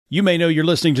You may know you're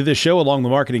listening to this show along the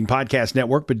Marketing Podcast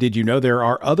Network, but did you know there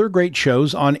are other great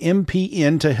shows on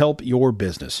MPN to help your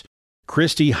business?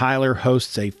 Christy Heiler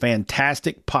hosts a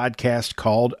fantastic podcast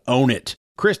called Own It.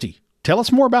 Christy, tell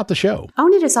us more about the show.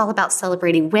 Own It is all about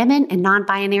celebrating women and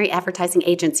non-binary advertising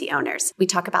agency owners. We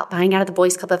talk about buying out of the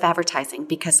Boys Club of Advertising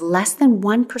because less than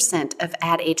 1% of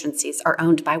ad agencies are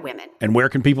owned by women. And where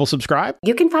can people subscribe?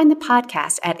 You can find the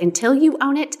podcast at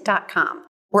untilyouownit.com.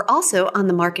 We're also on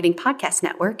the Marketing Podcast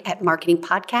Network at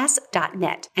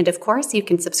marketingpodcast.net. And of course, you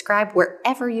can subscribe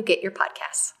wherever you get your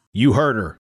podcasts. You heard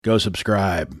her. Go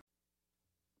subscribe.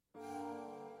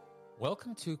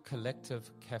 Welcome to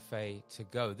Collective Cafe to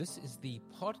Go. This is the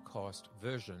podcast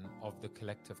version of the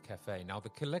Collective Cafe. Now,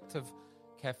 the Collective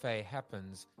Cafe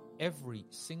happens every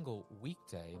single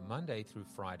weekday, Monday through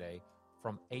Friday,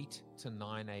 from 8 to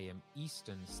 9 a.m.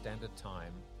 Eastern Standard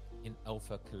Time in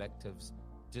Alpha Collective's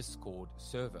Discord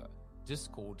server,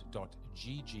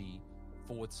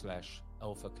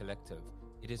 discord.gg/Alpha Collective.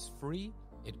 It is free.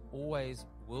 It always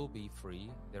will be free.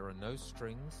 There are no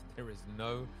strings. There is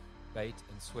no bait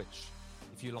and switch.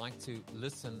 If you like to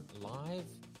listen live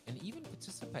and even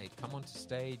participate, come onto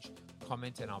stage,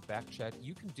 comment in our back chat,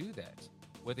 you can do that.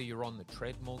 Whether you're on the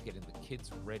treadmill, getting the kids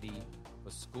ready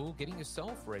for school, getting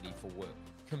yourself ready for work,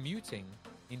 commuting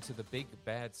into the big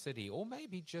bad city, or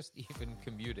maybe just even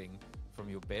commuting from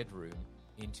your bedroom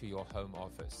into your home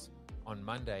office. On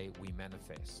Monday, we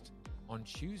manifest. On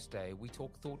Tuesday, we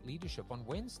talk thought leadership. On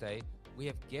Wednesday, we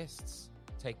have guests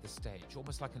take the stage,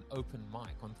 almost like an open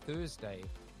mic. On Thursday,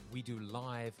 we do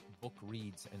live book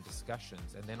reads and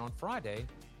discussions. And then on Friday,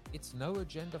 it's No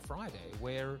Agenda Friday,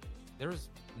 where there is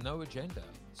no agenda.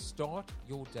 Start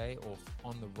your day off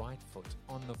on the right foot,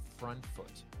 on the front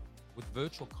foot, with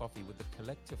virtual coffee, with the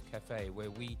Collective Cafe,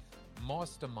 where we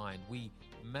mastermind, we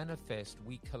manifest,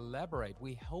 we collaborate,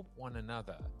 we help one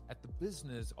another at the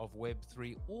business of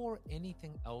Web3 or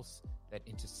anything else that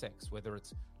intersects, whether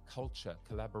it's culture,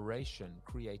 collaboration,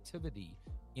 creativity,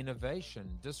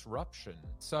 innovation, disruption.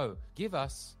 So give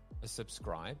us a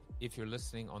subscribe if you're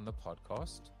listening on the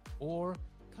podcast, or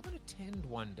come and attend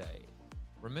one day.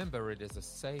 Remember, it is a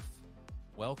safe,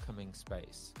 welcoming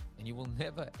space, and you will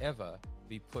never, ever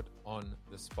be put on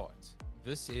the spot.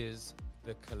 This is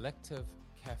the Collective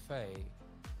Cafe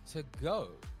to Go.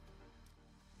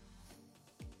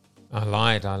 I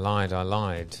lied.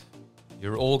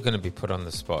 You're all going to be put on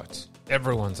the spot.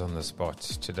 Everyone's on the spot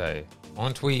today.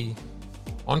 Aren't we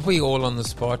all on the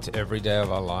spot every day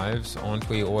of our lives? Aren't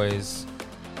we always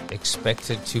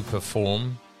expected to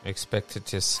perform, expected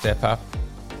to step up,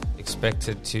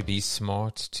 expected to be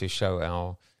smart, to show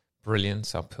our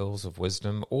brilliance, our pearls of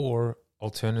wisdom? Or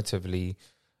alternatively,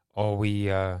 are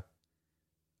we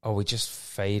just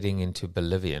fading into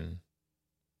oblivion?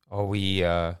 Are we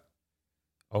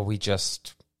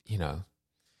just,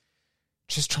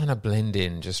 just trying to blend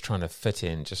in, just trying to fit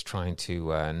in, just trying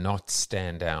to not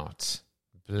stand out,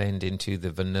 blend into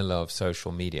the vanilla of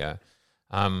social media?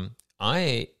 I'm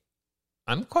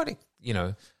quite,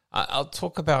 I'll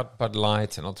talk about Bud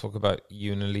Light and I'll talk about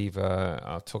Unilever.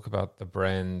 I'll talk about the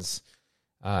brands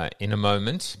in a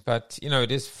moment. But,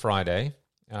 it is Friday.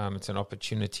 It's an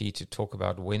opportunity to talk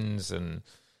about wins and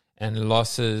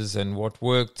losses and what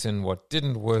worked and what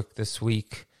didn't work this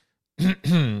week.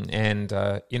 And,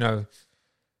 I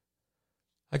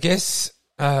guess,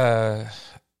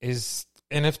 is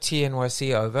NFT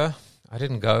NYC over? I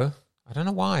didn't go. I don't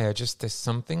know why. There's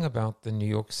something about the New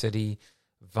York City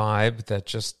vibe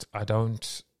that I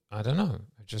don't know.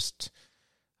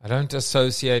 I don't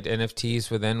associate NFTs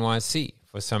with NYC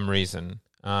for some reason.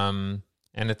 And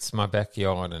it's my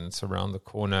backyard and it's around the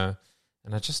corner.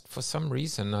 And for some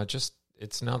reason,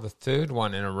 it's now the third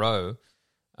one in a row.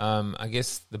 I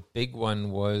guess the big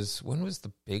one when was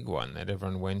the big one that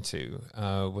everyone went to?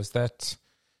 Was that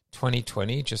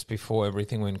 2020, just before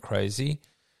everything went crazy?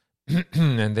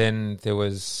 And then there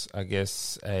was, I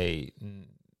guess, a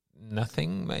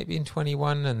nothing maybe in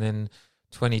 21, and then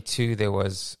 22 there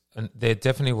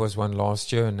definitely was one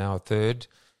last year, and now a third,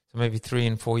 so maybe 3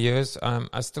 and 4 years.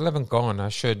 I still haven't gone. I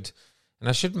should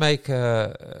make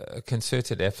a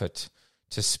concerted effort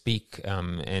to speak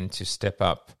and to step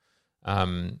up.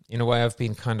 In a way, I've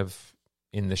been kind of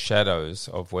in the shadows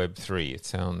of Web3. It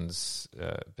sounds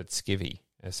a bit skivvy.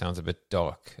 It sounds a bit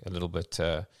dark, a little bit,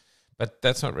 but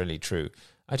that's not really true.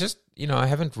 I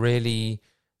haven't really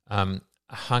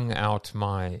hung out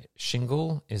my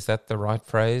shingle. Is that the right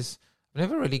phrase? I've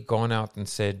never really gone out and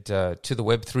said to the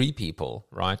Web3 people,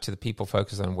 right, to the people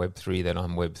focused on Web3 that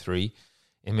I'm Web3.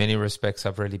 In many respects,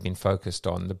 I've really been focused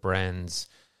on the brands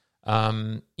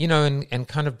and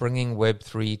kind of bringing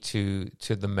Web3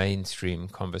 to the mainstream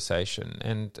conversation.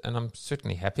 And I'm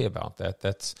certainly happy about that.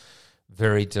 That's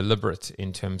very deliberate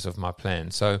in terms of my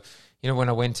plan. So, when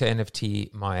I went to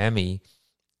NFT Miami,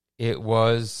 it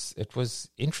was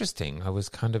interesting. I was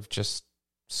kind of just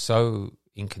so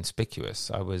inconspicuous.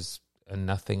 I was a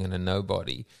nothing and a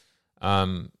nobody.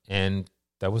 And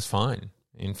that was fine.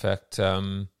 In fact,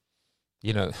 the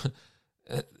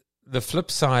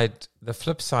flip side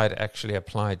actually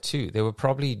applied too. There were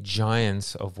probably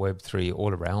giants of Web3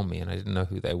 all around me, and I didn't know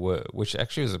who they were, which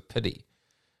actually was a pity.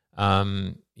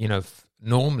 Normally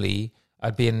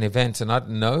I'd be at an event and I'd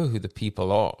know who the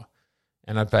people are,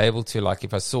 and I'd be able to, like,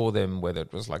 if I saw them, whether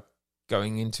it was like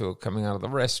going into or coming out of the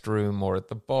restroom or at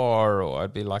the bar, or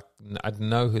I'd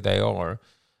know who they are.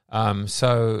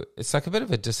 So it's like a bit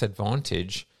of a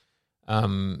disadvantage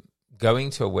going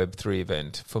to a Web3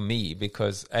 event for me,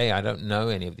 because I don't know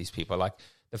any of these people. Like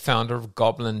the founder of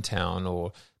Goblin Town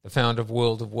or the founder of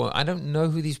World of War, I don't know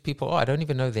who these people are. I don't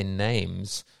even know their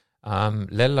names,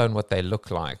 let alone what they look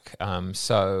like.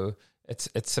 So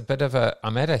it's a bit of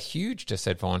I'm at a huge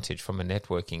disadvantage from a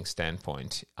networking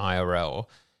standpoint, IRL,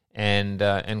 and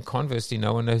conversely,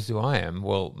 no one knows who I am.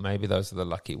 Well, maybe those are the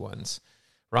lucky ones,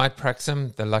 right,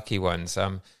 Praxim? The lucky ones.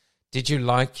 Did you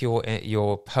like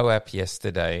your POAP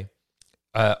yesterday?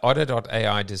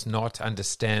 Otter.ai does not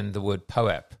understand the word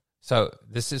POAP. So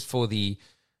this is for the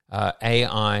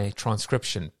AI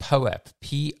transcription. POAP,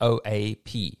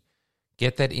 P-O-A-P.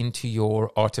 Get that into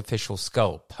your artificial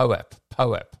skull. POAP,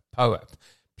 POAP, POAP,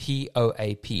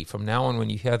 P-O-A-P. From now on, when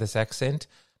you hear this accent,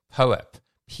 POAP,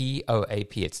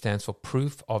 P-O-A-P. It stands for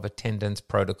Proof of Attendance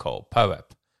Protocol.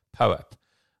 POAP, POAP.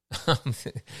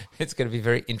 It's going to be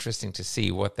very interesting to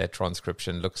see what that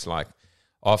transcription looks like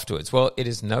afterwards. Well, it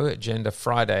is No Agenda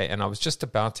Friday, and I was just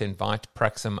about to invite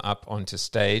Praxim up onto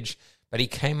stage, but he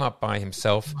came up by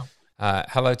himself.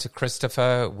 Hello to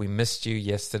Christopher. We missed you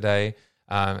yesterday,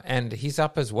 and he's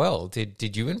up as well.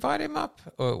 Did you invite him up?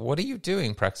 Or what are you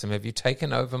doing, Praxim? Have you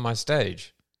taken over my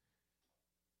stage?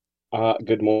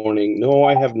 Good morning. No,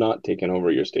 I have not taken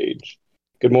over your stage.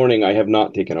 Good morning. I have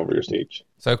not taken over your stage.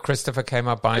 So Christopher came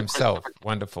up by himself.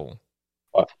 Wonderful.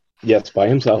 Yes, by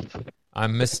himself. I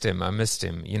missed him.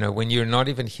 When you're not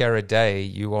even here a day,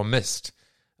 you are missed.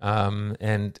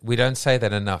 And we don't say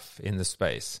that enough in the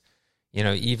space.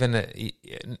 Even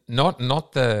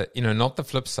not the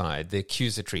flip side, the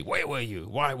accusatory, where were you?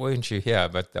 Why weren't you here?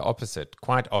 But the opposite,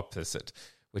 quite opposite,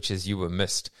 which is you were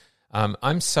missed.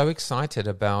 I'm so excited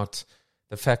about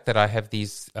the fact that I have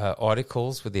these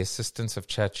articles with the assistance of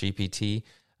ChatGPT,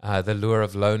 The Lure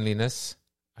of Loneliness.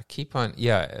 I keep on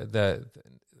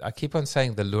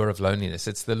saying the lure of loneliness.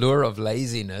 It's the lure of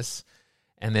laziness,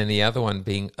 and then the other one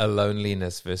being a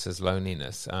loneliness versus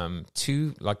loneliness.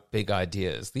 Two big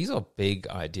ideas. These are big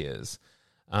ideas.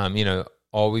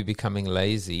 Are we becoming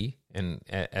lazy? And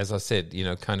as I said,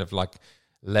 kind of like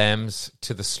lambs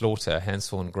to the slaughter,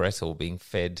 Hansel and Gretel being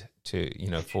fed to,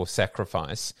 for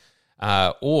sacrifice,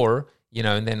 or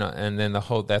and then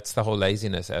that's the whole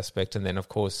laziness aspect, and then of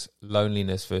course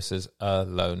loneliness versus a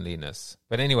loneliness.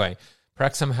 But anyway.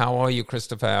 Praxim, how are you?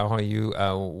 Christopher, how are you?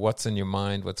 What's in your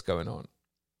mind? What's going on?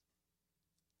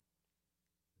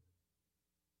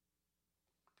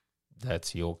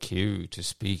 That's your cue to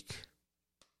speak.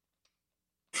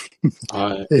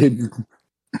 Hey,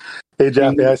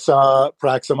 Jeffy, I saw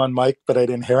Praxim on mic, but I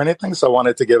didn't hear anything, so I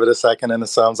wanted to give it a second, and it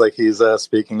sounds like he's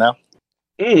speaking now.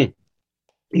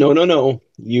 No.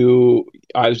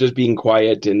 I was just being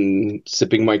quiet and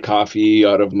sipping my coffee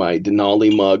out of my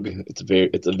Denali mug.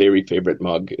 It's a very favorite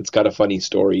mug. It's got a funny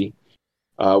story.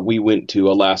 We went to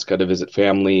Alaska to visit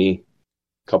family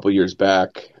a couple years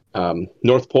back.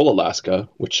 North Pole, Alaska,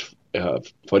 which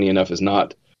funny enough is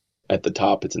not at the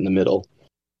top; it's in the middle.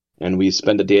 And we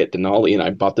spent a day at Denali, and I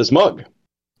bought this mug.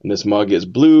 And this mug is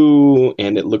blue,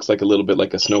 and it looks like a little bit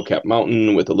like a snow-capped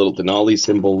mountain with a little Denali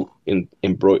symbol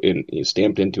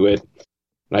stamped into it.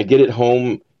 And I get it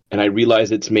home, and I realize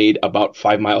it's made about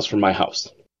 5 miles from my house.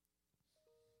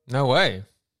 No way.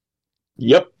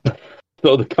 Yep.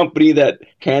 So the company that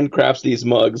handcrafts these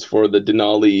mugs for the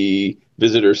Denali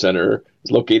Visitor Center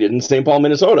is located in St. Paul,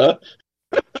 Minnesota.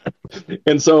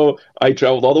 And so I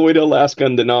traveled all the way to Alaska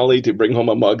and Denali to bring home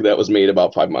a mug that was made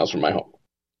about 5 miles from my home.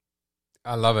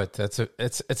 I love it.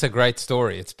 It's a great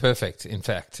story. It's perfect, in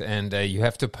fact. And you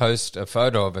have to post a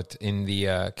photo of it in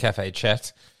the cafe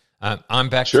chat. I'm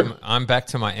back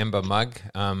to my Ember mug.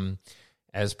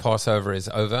 As Passover is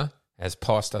over, has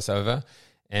passed us over,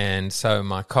 and so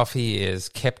my coffee is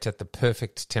kept at the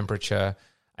perfect temperature.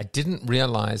 I didn't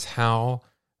realize how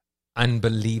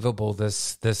unbelievable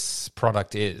this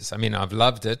product is. I mean, I've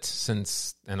loved it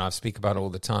since, and I speak about it all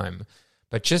the time,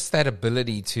 but just that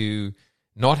ability to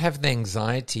not have the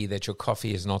anxiety that your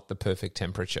coffee is not the perfect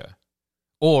temperature,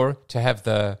 or to have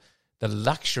the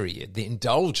luxury, the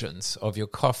indulgence of your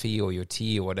coffee or your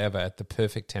tea or whatever at the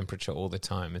perfect temperature all the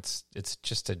time. It's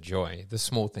just a joy, the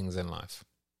small things in life.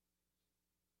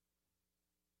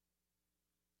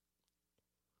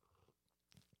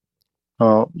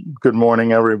 Good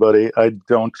morning, everybody. I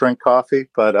don't drink coffee,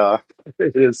 but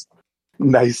it is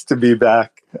nice to be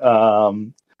back.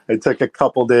 I took a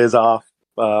couple days off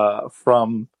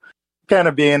from kind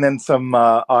of being in some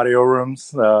audio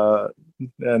rooms,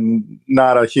 and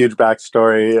not a huge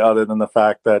backstory other than the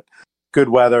fact that good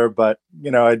weather. But,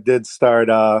 I did start,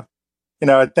 I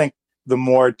think the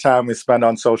more time we spend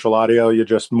on social audio, you're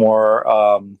just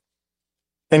more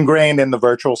ingrained in the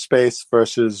virtual space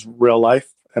versus real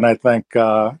life. And I think,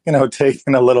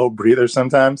 taking a little breather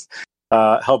sometimes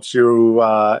helps you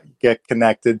get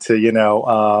connected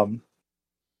to,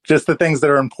 just the things that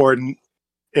are important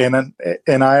in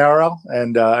IRL.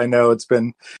 And I know it's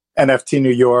been NFT New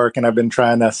York, and I've been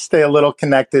trying to stay a little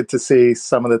connected to see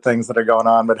some of the things that are going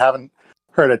on, but haven't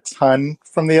heard a ton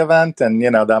from the event. And,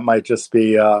 that might just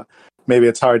be, maybe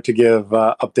it's hard to give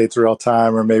updates real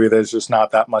time, or maybe there's just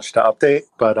not that much to update.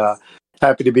 But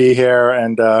happy to be here,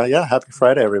 and happy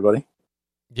Friday, everybody.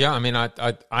 Yeah, I mean,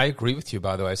 I agree with you,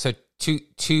 by the way. So two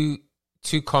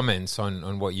comments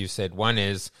on what you said. One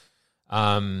is,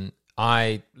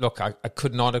 I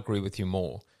could not agree with you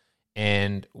more.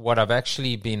 And what I've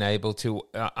actually been able to,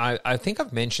 I think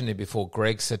I've mentioned it before,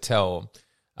 Greg Sattel,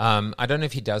 I don't know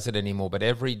if he does it anymore, but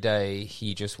every day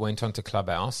he just went onto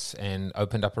Clubhouse and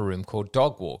opened up a room called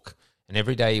Dog Walk. And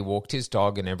every day he walked his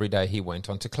dog, and every day he went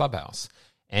onto Clubhouse.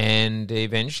 And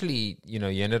eventually,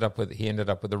 he ended up with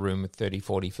a room with 30,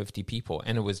 40, 50 people.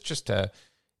 And it was just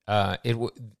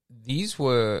these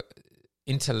were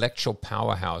intellectual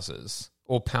powerhouses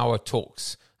or power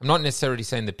talks. I'm not necessarily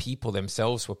saying the people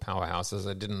themselves were powerhouses.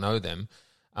 I didn't know them.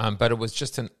 But it was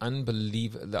just an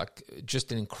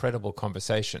just an incredible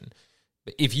conversation.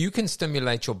 If you can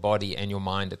stimulate your body and your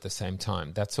mind at the same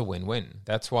time, that's a win-win.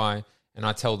 That's why, and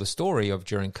I tell the story of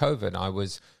during COVID, I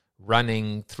was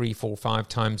running 3, 4, 5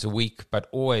 times a week, but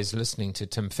always listening to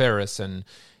Tim Ferriss and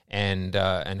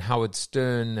Howard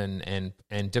Stern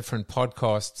and different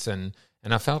podcasts, and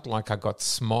I felt like I got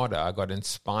smarter, I got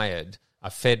inspired. I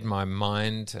fed my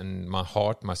mind and my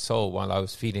heart, my soul, while I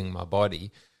was feeding my body.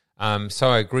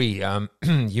 So I agree.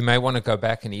 You may want to go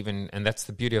back and that's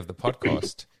the beauty of the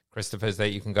podcast, Christopher, is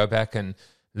that you can go back and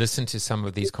listen to some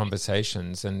of these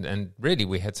conversations. And really,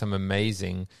 we had some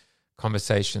amazing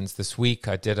conversations this week.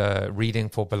 I did a reading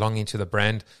for Belonging to the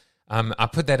Brand. I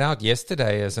put that out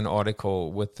yesterday as an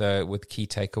article with key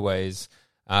takeaways,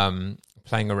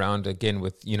 playing around again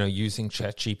with, using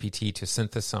ChatGPT to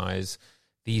synthesize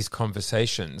these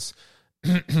conversations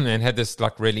and had this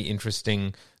really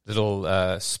interesting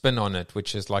little spin on it,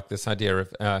 which is like this idea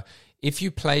of if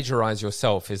you plagiarize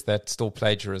yourself, is that still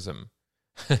plagiarism?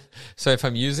 So if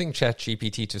I'm using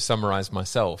ChatGPT to summarize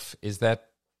myself, is that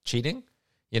cheating?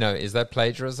 Is that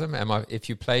plagiarism? If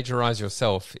you plagiarize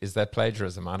yourself, is that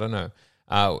plagiarism? I don't know.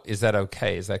 Is that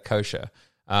okay? Is that kosher?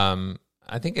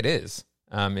 I think it is,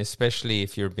 especially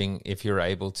if you're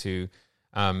able to.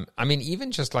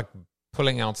 Even just like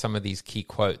pulling out some of these key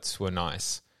quotes were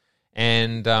nice.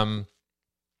 And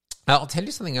I'll tell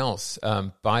you something else,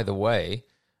 by the way,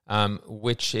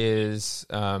 which is,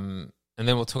 and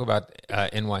then we'll talk about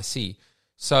NYC.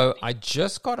 So I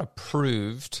just got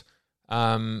approved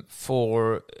it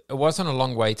wasn't a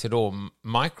long wait at all.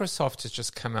 Microsoft has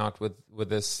just come out with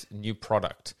this new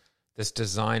product, this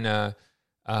designer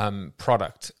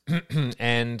product.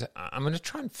 And I'm going to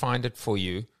try and find it for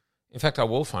you. In fact, I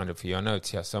will find it for you. I know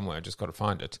it's here somewhere. I just got to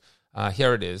find it.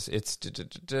 Here it is. It's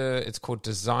called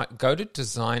Design. Go to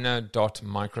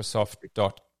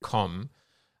designer.microsoft.com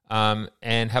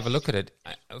and have a look at it.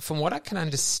 From what I can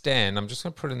understand, I'm just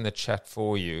going to put it in the chat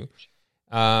for you.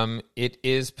 It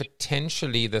is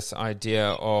potentially this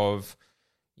idea of,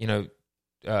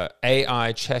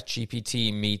 AI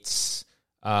ChatGPT meets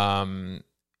Canva.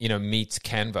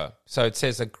 So it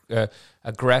says a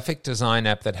graphic design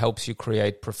app that helps you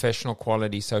create professional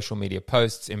quality social media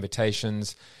posts,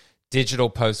 invitations, digital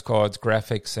postcards,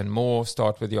 graphics, and more.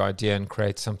 Start with your idea and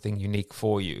create something unique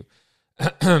for you.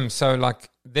 So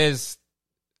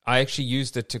I actually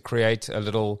used it to create a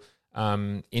little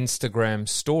Instagram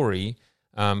story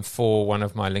for one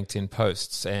of my LinkedIn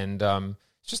posts. And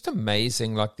it's just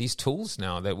amazing, these tools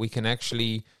now that we can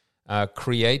actually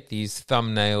create these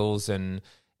thumbnails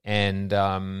and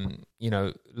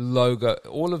logo,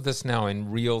 all of this now in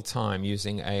real time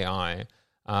using AI.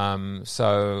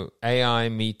 So AI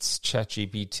meets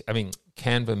ChatGPT. I mean,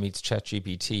 Canva meets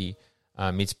ChatGPT,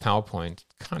 meets PowerPoint.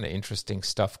 Kind of interesting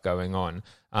stuff going on.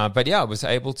 But yeah, I was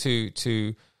able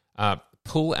to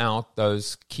pull out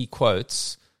those key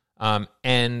quotes.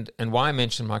 And why I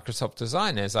mentioned Microsoft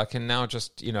Design is I can now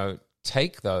just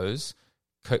take those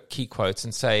key quotes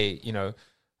and say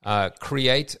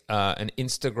create an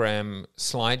Instagram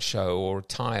slideshow or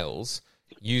tiles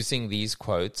using these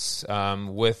quotes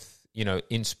with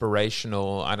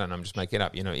inspirational, I don't know, I'm just making it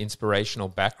up, inspirational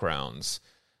backgrounds.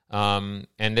 And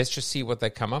let's just see what they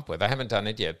come up with. I haven't done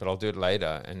it yet, but I'll do it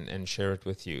later and share it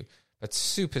with you. But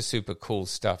super, super cool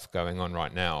stuff going on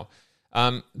right now.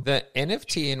 The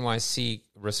NFT NYC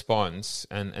response,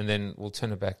 and then we'll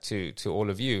turn it back to all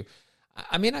of you.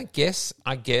 I mean, I guess,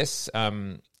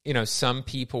 some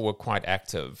people were quite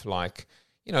active, like,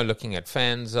 looking at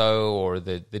Fanzo, or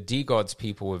the D-Gods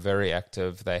people were very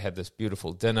active. They had this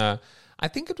beautiful dinner. I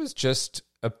think it was just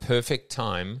a perfect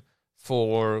time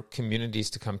for communities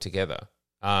to come together,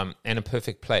 and a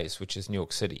perfect place, which is New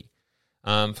York City.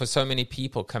 For so many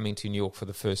people coming to New York for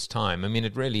the first time. I mean,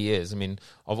 it really is. I mean,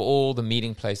 of all the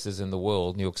meeting places in the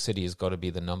world, New York City has got to be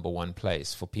the number one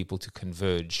place for people to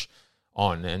converge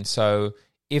on. And so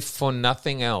if for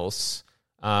nothing else,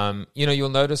 you'll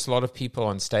notice a lot of people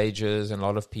on stages and a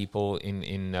lot of people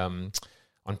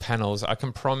on panels. I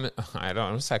don't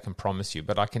want to say I can promise you,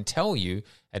 but I can tell you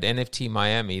at NFT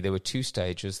Miami, there were two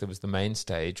stages. There was the main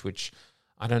stage, which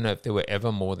I don't know if there were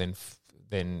ever more than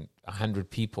 100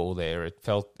 people there. It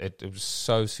was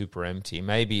so super empty.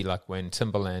 Maybe like when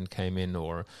Timberland came in,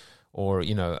 or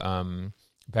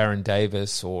Baron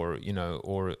Davis, or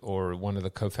one of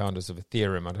the co-founders of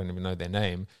Ethereum. I don't even know their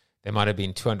name. There might have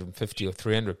been 250 or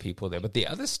 300 people there. But the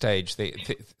other stage,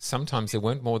 sometimes there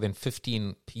weren't more than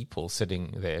 15 people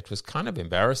sitting there. It was kind of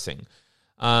embarrassing.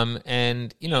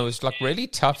 And it was like really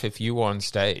tough if you were on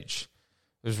stage.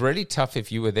 It was really tough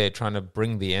if you were there trying to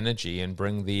bring the energy and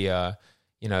bring the,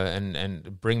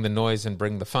 and bring the noise and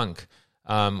bring the funk.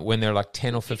 When there are like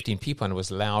 10 or 15 people and it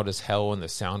was loud as hell and the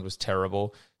sound was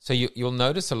terrible. So you'll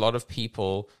notice a lot of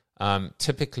people,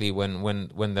 typically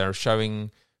when they're showing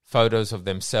photos of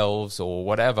themselves or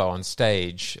whatever on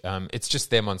stage, it's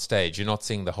just them on stage. You're not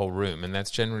seeing the whole room, and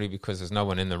that's generally because there's no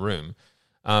one in the room.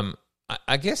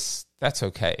 I guess that's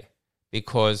okay,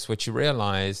 because what you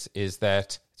realize is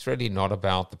that it's really not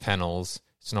about the panels.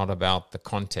 It's not about the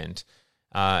content.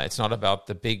 It's not about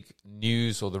the big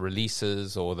news or the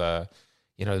releases or the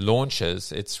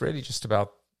launches. It's really just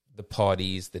about the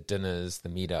parties, the dinners, the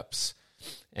meetups.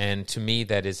 And to me,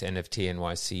 that is NFT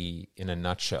NYC in a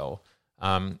nutshell.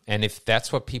 And if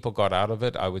that's what people got out of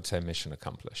it, I would say mission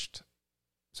accomplished.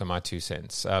 So my 2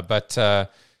 cents. But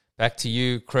back to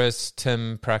you, Chris,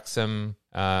 Tim, Praxim.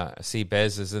 I see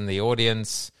Bez is in the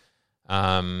audience.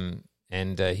 And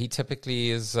he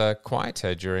typically is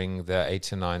quieter during the 8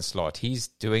 to 9 slot. He's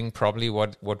doing probably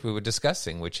what we were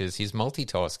discussing, which is he's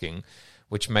multitasking,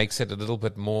 which makes it a little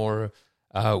bit more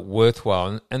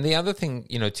worthwhile. And the other thing,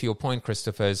 to your point,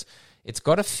 Christopher, is it's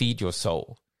got to feed your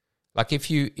soul. Like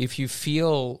if you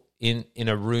feel in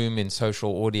a room in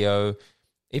social audio,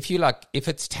 if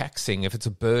it's taxing, if it's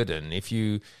a burden, if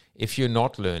you're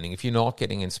not learning, if you're not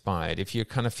getting inspired, if you're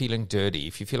kind of feeling dirty,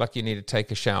 if you feel like you need to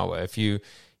take a shower, if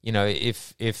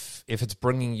it's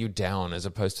bringing you down as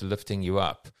opposed to lifting you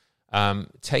up,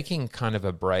 taking kind of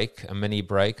a break, a mini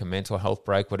break, a mental health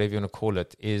break, whatever you want to call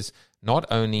it, is not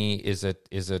only is it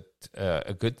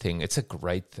a good thing, it's a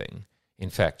great thing. In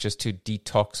fact, just to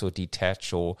detox or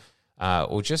detach or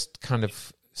just kind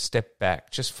of step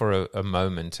back just for a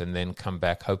moment and then come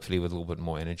back, hopefully with a little bit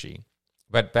more energy.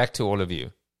 But back to all of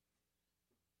you.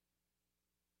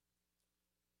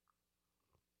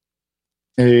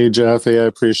 Hey, Jeff. Hey, I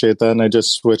appreciate that. And I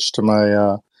just switched to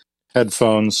my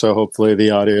headphones, so hopefully the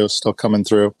audio is still coming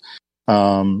through.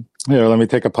 Let me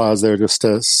take a pause there just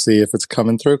to see if it's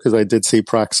coming through, because I did see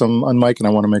Praxim on mic, and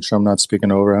I want to make sure I'm not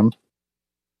speaking over him.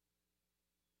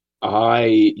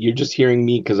 You're just hearing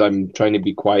me because I'm trying to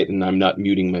be quiet and I'm not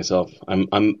muting myself.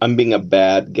 I'm being a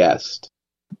bad guest.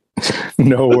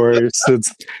 No worries.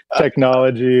 It's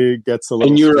technology gets a little.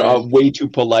 And you're way too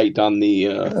polite on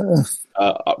the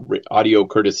audio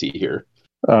courtesy here.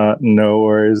 No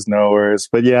worries.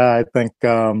 But yeah, I think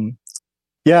one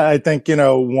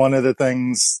of the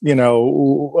things,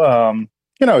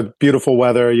 beautiful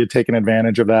weather, you're taking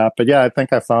advantage of that. But yeah, I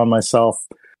think I found myself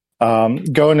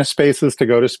going to spaces to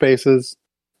go to spaces,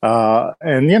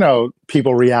 and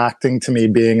people reacting to me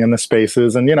being in the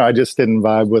spaces, and I just didn't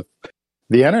vibe with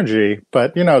the energy,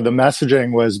 but the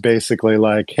messaging was basically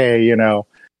like, hey, it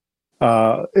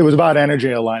was about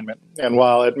energy alignment. And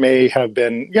while it may have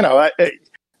been, I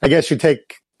guess you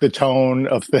take the tone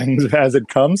of things as it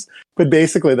comes, but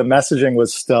basically the messaging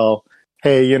was still,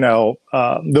 hey,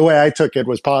 the way I took it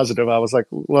was positive. I was like,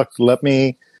 look, let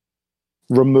me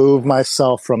remove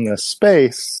myself from this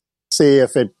space, see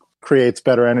if it creates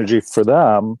better energy for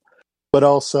them, but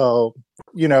also,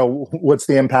 what's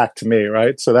the impact to me,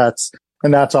 right? So that's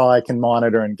all I can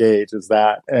monitor and gauge is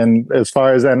that. And as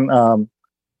far as NFT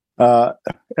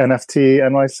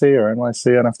NYC or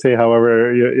NYC NFT,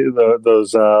 however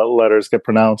those letters get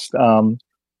pronounced, I'm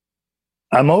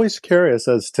always curious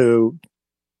as to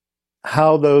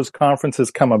how those conferences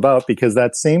come about, because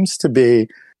that seems to be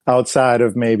outside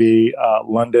of maybe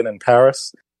London and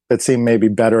Paris, that seem maybe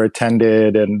better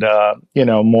attended and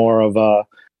more of a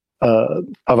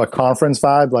conference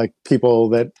vibe. Like people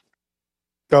that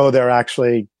go there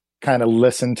actually kind of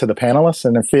listen to the panelists,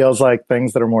 and it feels like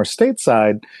things that are more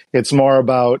stateside, it's more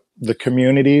about the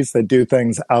communities that do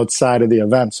things outside of the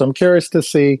event. So I'm curious to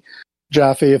see,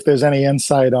 Jaffe, if there's any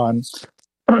insight on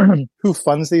who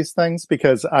funds these things,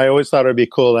 because I always thought it'd be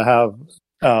cool to have,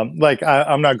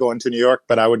 I'm not going to New York,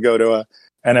 but I would go to a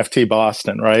NFT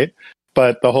Boston, right?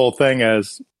 But the whole thing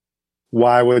is,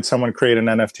 why would someone create an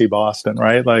NFT Boston,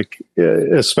 right? Like,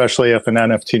 especially if an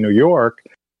NFT New York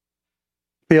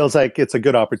feels like it's a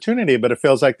good opportunity, but it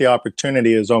feels like the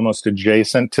opportunity is almost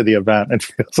adjacent to the event. It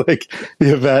feels like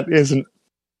the event isn't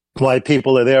why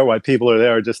people are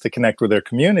there just to connect with their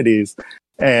communities.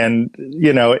 And,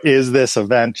 is this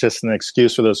event just an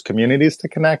excuse for those communities to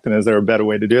connect? And is there a better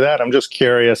way to do that? I'm just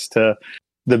curious to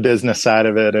the business side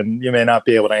of it. And you may not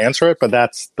be able to answer it, but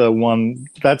that's the one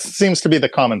that seems to be the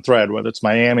common thread, whether it's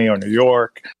Miami or New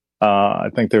York. I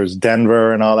think there's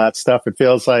Denver and all that stuff. It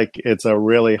feels like it's a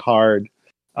really hard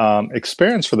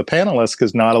experience for the panelists,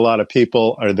 because not a lot of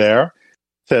people are there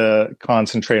to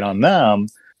concentrate on them.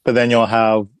 But then you'll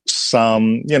have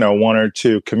some, one or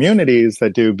two communities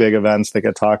that do big events that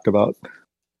get talked about.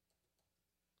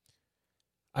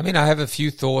 I mean, I have a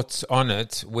few thoughts on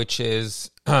it, which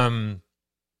is,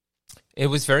 it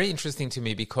was very interesting to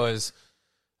me because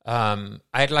I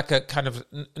had like a kind of,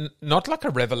 not like a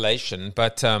revelation,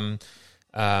 but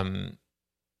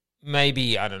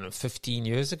maybe, I don't know, 15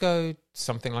 years ago,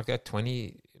 something like that,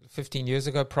 15 years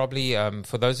ago probably.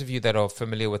 For those of you that are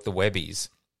familiar with the Webbies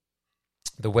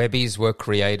were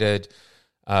created,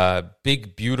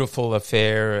 big, beautiful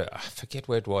affair. I forget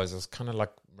where it was. It was kind of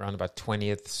like around about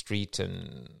 20th Street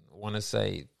and I want to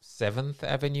say 7th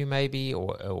Avenue maybe,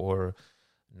 or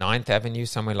 9th Avenue,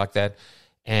 somewhere like that.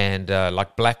 And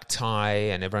like black tie,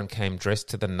 and everyone came dressed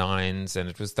to the nines. And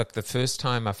it was like the first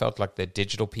time I felt like the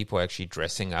digital people were actually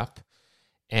dressing up.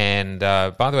 And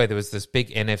by the way, there was this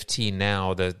big NFT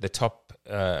now, the top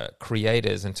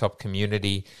creators and top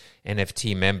community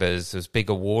NFT members. This big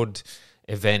award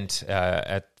event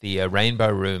at the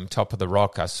Rainbow Room, top of the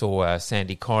rock. I saw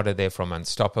Sandy Carter there from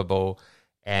Unstoppable.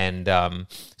 And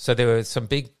so there were some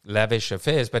big lavish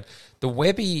affairs. But the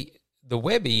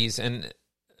Webbies, and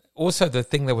also the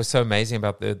thing that was so amazing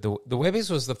about the Webbies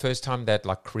was the first time that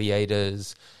like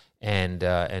creators and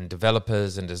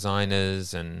developers and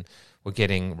designers and were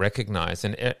getting recognized,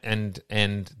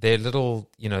 and their little,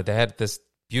 they had this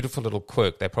beautiful little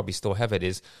quirk, they probably still have it,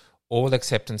 is all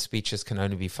acceptance speeches can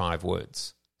only be 5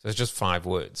 words. So it's just 5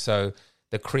 words. So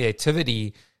the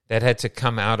creativity that had to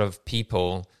come out of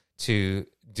people to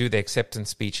do the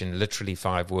acceptance speech in literally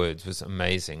 5 words was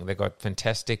amazing. They got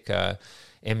fantastic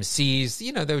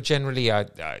MCs. They were generally,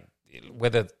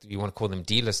 whether you want to call them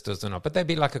D-listers or not, but they'd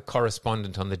be like a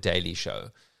correspondent on The Daily Show,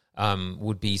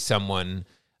 would be someone.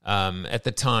 At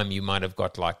the time, you might have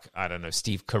got like, I don't know,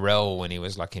 Steve Carell when he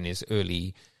was like in his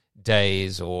early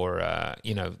days, or,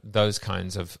 those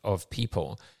kinds of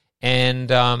people. And,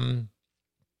 but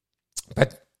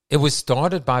it was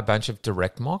started by a bunch of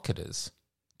direct marketers,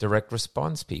 direct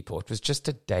response people. It was just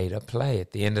a data play at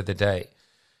the end of the day.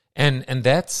 And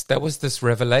that was this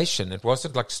revelation. It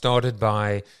wasn't like started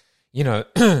by,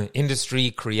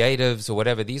 industry creatives or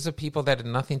whatever. These are people that had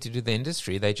nothing to do with the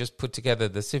industry. They just put together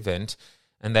this event,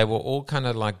 and they were all kind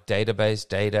of like database,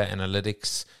 data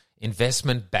analytics,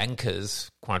 investment bankers,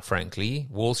 quite frankly,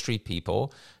 Wall Street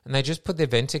people. And they just put the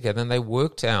event together, and they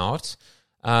worked out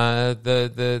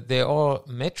there are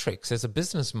metrics. There's a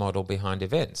business model behind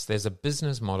events. There's a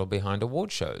business model behind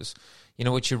award shows.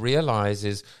 What you realize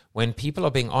is when people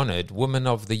are being honored, woman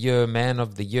of the year, man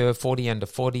of the year, 40 under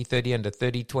 40, 30 under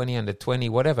 30, 20 under 20,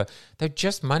 whatever, they're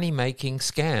just money-making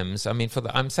scams. I mean,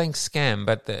 I'm saying scam,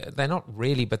 but they're not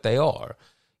really, but they are.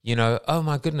 Oh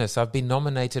my goodness, I've been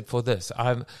nominated for this.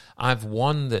 I've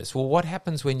won this. Well, what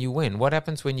happens when you win? What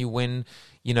happens when you win,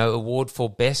 award for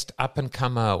best up and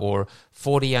comer or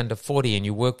 40 under 40, and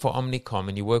you work for Omnicom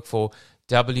and you work for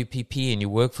WPP and you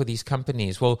work for these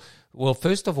companies? Well,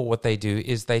 first of all, what they do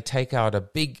is they take out a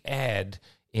big ad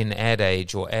in Ad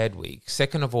Age or Ad Week.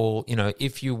 Second of all,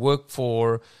 if you work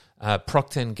for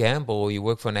Procter & Gamble, or you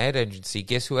work for an ad agency,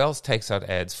 guess who else takes out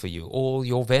ads for you? All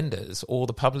your vendors, all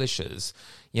the publishers,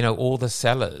 all the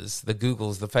sellers, the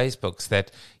Googles, the Facebooks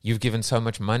that you've given so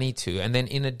much money to. And then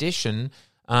in addition,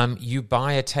 you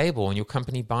buy a table, and your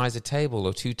company buys a table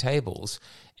or two tables,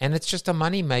 and it's just a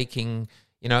money-making,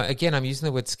 again, I'm using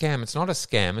the word scam. It's not a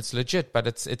scam, it's legit, but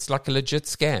it's like a legit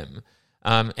scam.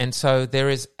 And so there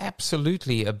is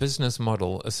absolutely a business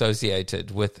model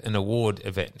associated with an award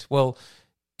event. Well,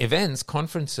 events,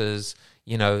 conferences,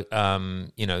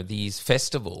 these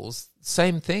festivals,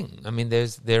 same thing. I mean,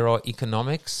 there are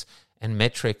economics and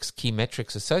metrics, key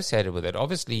metrics associated with it.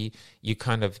 Obviously, you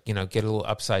kind of, get a little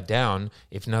upside down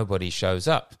if nobody shows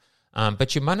up.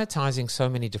 But you're monetizing so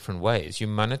many different ways. You're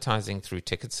monetizing through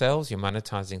ticket sales. You're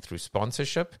monetizing through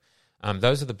sponsorship.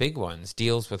 Those are the big ones.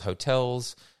 Deals with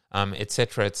hotels, et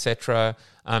cetera, et cetera.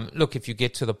 Look, if you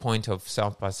get to the point of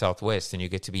South by Southwest and you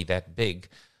get to be that big,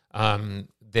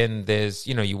 then there's,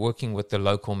 you're working with the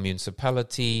local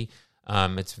municipality.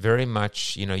 It's very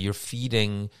much, you're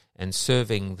feeding and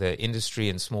serving the industry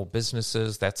and small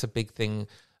businesses. That's a big thing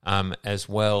as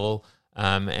well.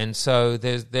 And so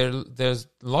there's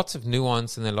lots of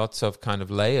nuance and there are lots of kind of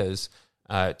layers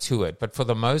to it. But for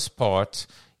the most part,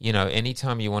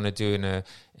 anytime you want to do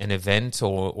an event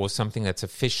or something that's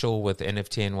official with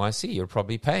NFT NYC, you're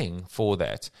probably paying for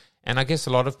that. And I guess a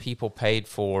lot of people paid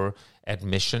for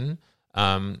admission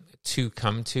to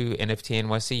come to NFT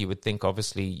NYC. You would think,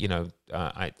 obviously,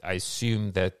 I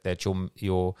assume that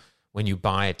your when you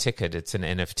buy a ticket, it's an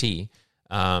NFT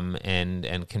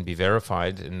and can be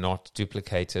verified and not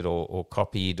duplicated or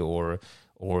copied or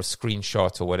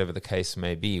screenshot or whatever the case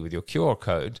may be with your QR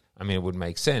code. I mean, it would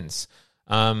make sense.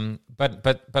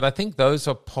 But I think those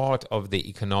are part of the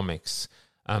economics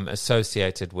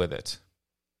associated with it.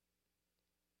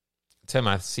 Tim,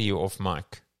 I see you off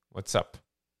mic. What's up?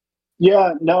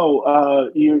 Yeah,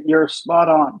 no, you're spot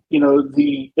on.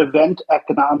 The event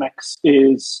economics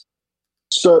is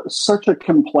such a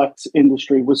complex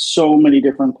industry with so many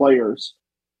different players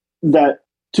that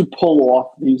to pull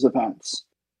off these events.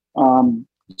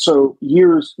 So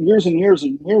years and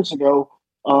years ago,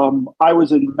 I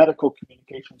was in medical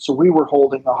communication. So we were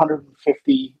holding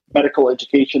 150 medical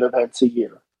education events a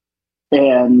year.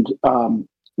 And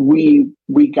we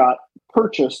got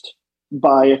purchased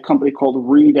by a company called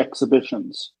Reed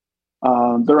Exhibitions.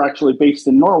 They're actually based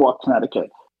in Norwalk, Connecticut.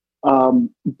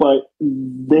 But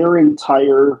their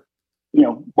entire,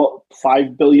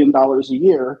 $5 billion a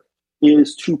year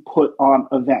is to put on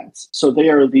events. So they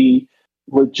are the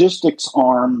logistics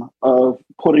arm of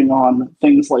putting on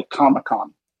things like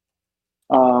Comic-Con,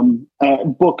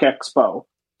 Book Expo,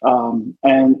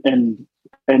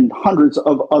 and hundreds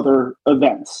of other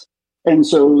events. And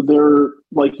so there,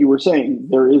 like you were saying,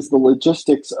 there is the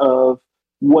logistics of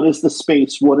what is the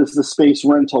space, what is the space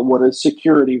rental, what is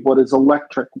security, what is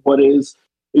electric, what is,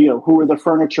 who are the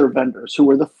furniture vendors, who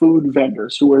are the food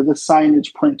vendors, who are the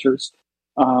signage printers.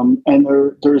 And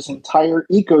there's entire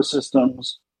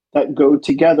ecosystems that go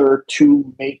together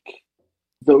to make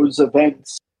those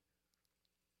events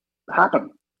happen.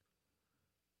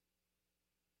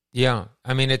 Yeah,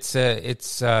 I mean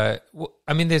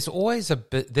there's always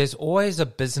a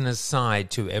business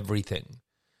side to everything,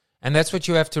 and that's what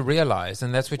you have to realize.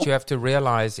 And that's what you have to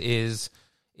realize is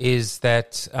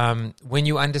that when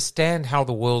you understand how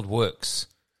the world works,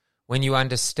 when you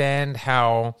understand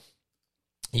how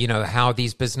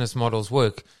these business models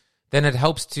work, then it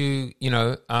helps to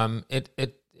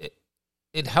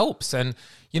it helps. And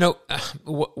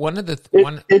one of the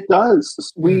it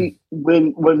does.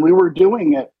 When we were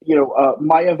doing it,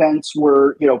 my events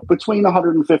were between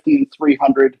 150 and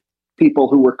 300 people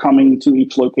who were coming to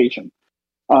each location.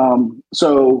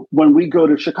 So when we go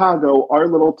to Chicago, our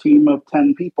little team of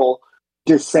 10 people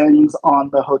descends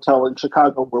on the hotel in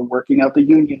Chicago. We're working out the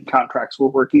union contracts. We're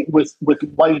working with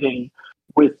lighting,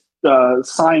 with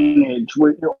signage,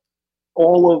 with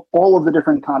all of the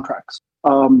different contracts.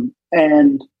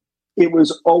 And it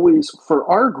was always, for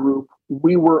our group,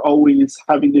 we were always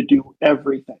having to do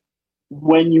everything.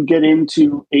 When you get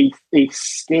into a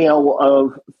scale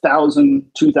of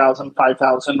 1,000, 2,000,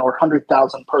 5,000, or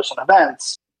 100,000 person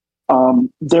events,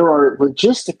 there are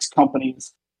logistics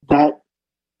companies that,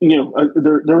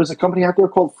 there was a company out there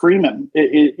called Freeman.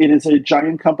 It is a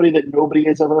giant company that nobody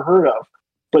has ever heard of.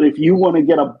 But if you want to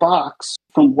get a box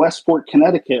from Westport,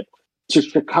 Connecticut to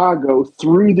Chicago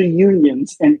through the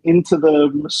unions and into the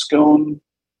Moscone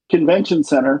Convention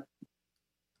Center,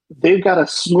 they've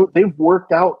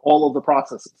worked out all of the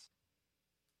processes.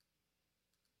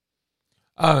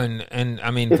 Oh, and I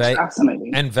mean, it's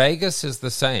fascinating. And Vegas is the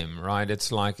same, right?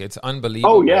 It's like, it's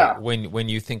unbelievable. Oh, yeah. When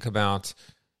you think about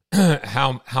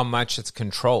how much it's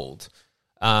controlled,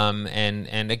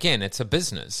 and again, it's a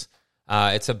business.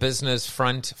 It's a business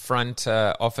front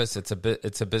office. It's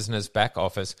a business back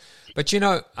office. But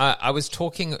I was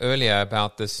talking earlier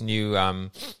about this new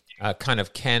kind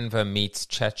of Canva meets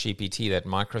ChatGPT that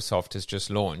Microsoft has just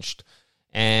launched.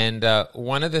 And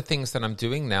one of the things that I'm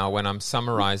doing now when I'm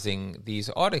summarizing these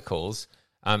articles,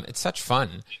 it's such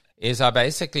fun, is I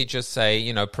basically just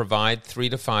say, provide 3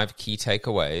 to 5 key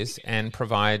takeaways and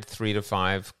provide 3 to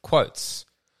 5 quotes.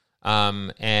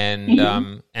 And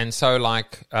so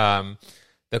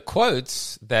the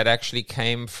quotes that actually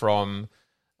came from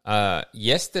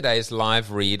yesterday's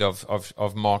live read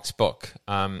of Mark's book,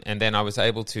 and then I was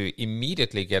able to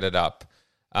immediately get it up.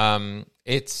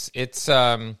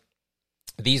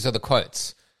 These are the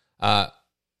quotes.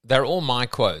 They're all my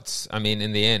quotes. I mean,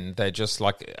 in the end, they just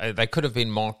they could have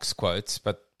been Mark's quotes,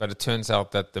 but it turns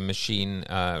out that the machine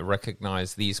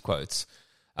recognized these quotes.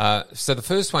 So the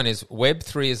first one is,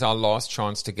 Web3 is our last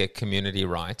chance to get community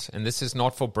right, and this is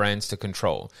not for brands to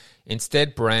control.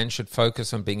 Instead, brands should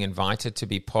focus on being invited to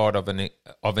be part of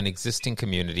an existing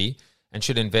community and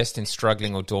should invest in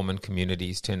struggling or dormant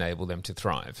communities to enable them to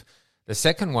thrive. The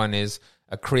second one is,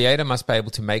 a creator must be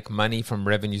able to make money from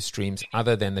revenue streams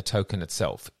other than the token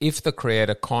itself. If the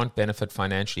creator can't benefit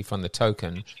financially from the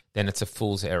token, then it's a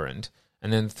fool's errand.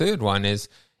 And then the third one is,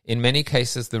 in many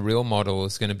cases, the real model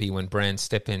is going to be when brands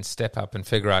step in, step up, and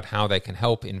figure out how they can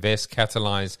help, invest,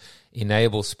 catalyze,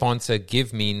 enable, sponsor,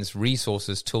 give means,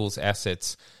 resources, tools,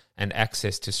 assets, and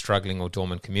access to struggling or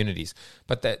dormant communities.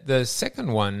 But the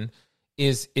second one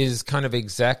is kind of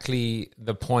exactly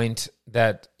the point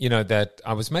that that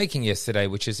I was making yesterday,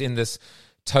 which is in this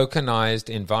tokenized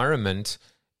environment,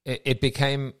 it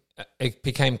became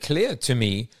clear to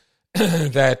me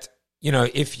that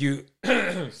if you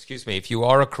if you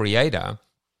are a creator,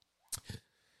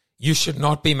 you should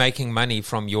not be making money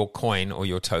from your coin or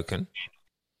your token,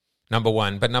 number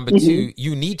one. But number two,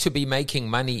 you need to be making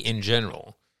money in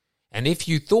general. And if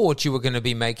you thought you were going to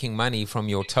be making money from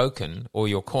your token or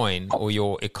your coin or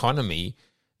your economy,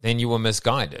 then you were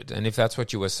misguided. And if that's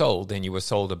what you were sold, then you were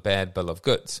sold a bad bill of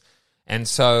goods. And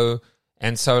so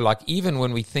even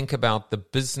when we think about the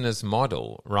business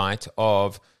model, right,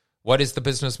 of what is the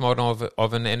business model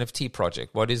of an NFT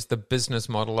project? What is the business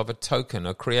model of a token,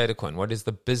 a creator coin? What is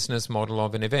the business model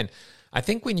of an event? I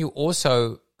think when you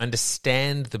also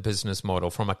understand the business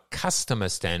model from a customer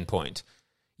standpoint,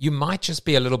 you might just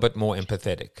be a little bit more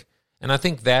empathetic. And I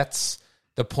think that's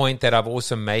the point that I've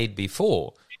also made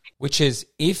before, which is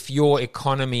if your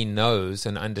economy knows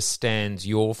and understands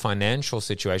your financial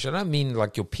situation, I don't mean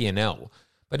like your P&L,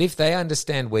 but if they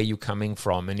understand where you're coming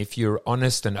from and if you're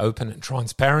honest and open and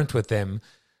transparent with them,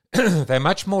 they're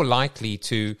much more likely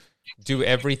to do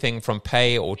everything from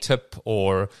pay or tip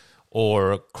or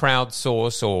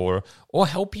crowdsource or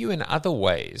help you in other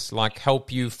ways, like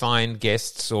help you find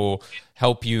guests or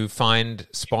help you find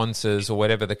sponsors or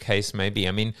whatever the case may be.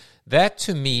 I mean, that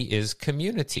to me is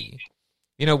community.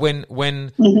 When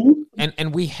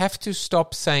and we have to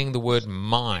stop saying the word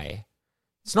my.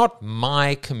 It's not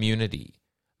my community.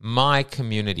 My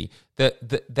community.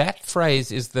 That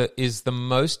phrase is the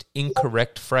most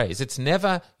incorrect phrase. It's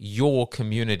never your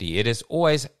community. It is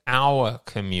always our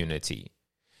community.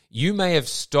 You may have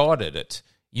started it.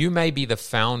 You may be the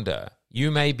founder.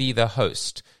 You may be the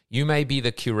host. You may be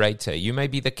the curator. You may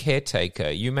be the caretaker.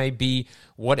 You may be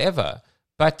whatever.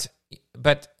 But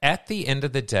at the end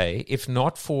of the day, if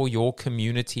not for your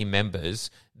community members,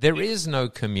 there is no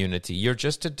community. You're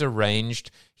just a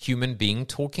deranged human being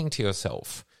talking to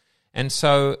yourself. And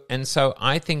so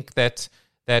I think that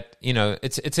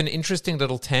it's an interesting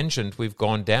little tangent we've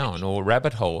gone down, or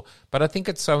rabbit hole, but I think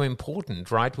it's so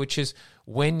important, right? Which is,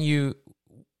 would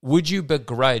you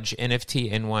begrudge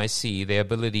NFT NYC the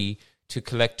ability to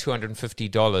collect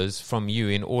 $250 from you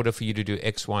in order for you to do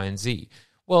X, Y, and Z?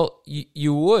 Well,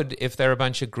 you would if they're a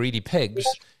bunch of greedy pigs.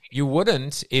 You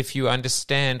wouldn't if you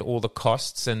understand all the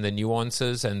costs and the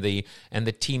nuances and the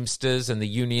Teamsters and the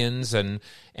unions and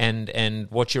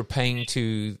what you're paying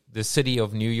to the city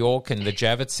of New York and the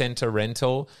Javits Center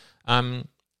rental. And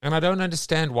I don't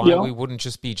understand why we wouldn't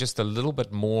just be just a little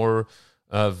bit more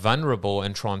vulnerable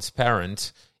and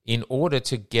transparent in order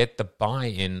to get the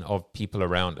buy-in of people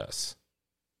around us.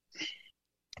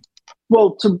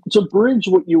 Well, to bridge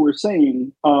what you were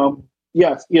saying,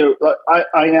 yes, I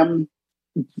am,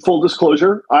 full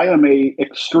disclosure, I am a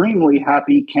extremely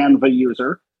happy Canva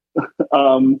user,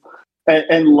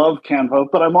 and love Canva,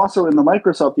 but I'm also in the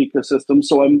Microsoft ecosystem,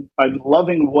 so I'm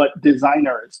loving what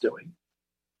Designer is doing.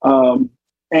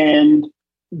 And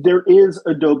there is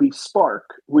Adobe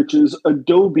Spark, which is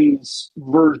Adobe's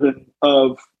version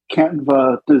of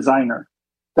Canva Designer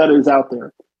that is out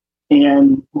there.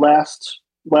 And last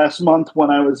month when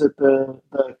I was at the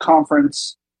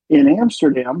conference in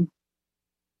Amsterdam,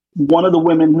 one of the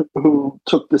women who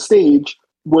took the stage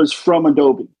was from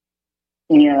Adobe.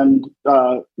 And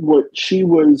what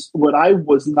I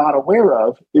was not aware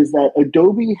of is that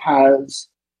Adobe has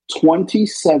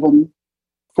 27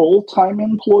 full-time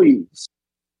employees.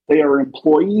 They are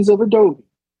employees of Adobe,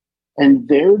 and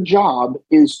their job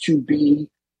is to be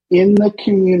in the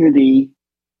community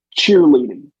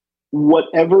cheerleading,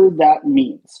 whatever that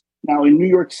means. Now, in New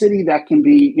York City, that can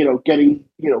be, getting,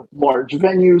 large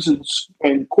venues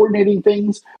and coordinating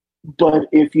things. But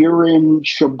if you're in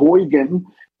Sheboygan,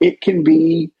 it can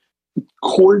be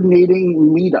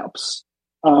coordinating meetups.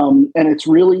 And it's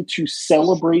really to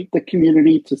celebrate the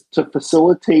community, to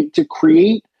facilitate, to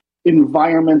create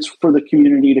environments for the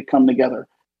community to come together.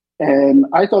 And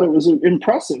I thought it was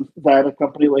impressive that a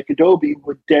company like Adobe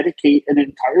would dedicate an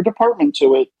entire department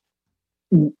to it.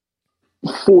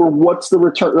 For what's the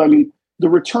return? I mean, the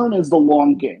return is the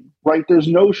long game, right? There's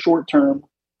no short term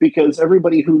because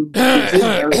everybody who is in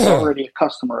there is already a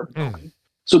customer of Adobe.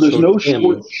 So there's no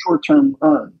short term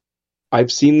earn.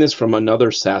 I've seen this from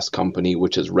another SaaS company,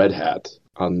 which is Red Hat,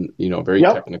 on very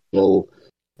technical.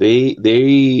 They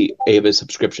have a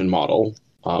subscription model,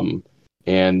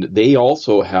 and they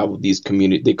also have these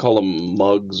community. They call them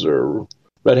mugs or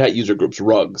Red Hat user groups,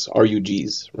 rugs,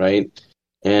 RUGs, right?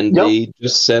 And they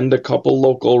just send a couple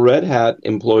local Red Hat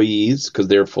employees because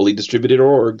they're a fully distributed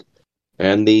org,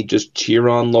 and they just cheer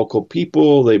on local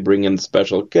people. They bring in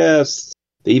special guests.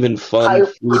 They even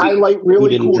highlight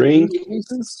really cool drink. use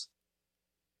cases.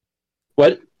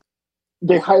 What?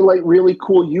 They highlight really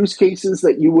cool use cases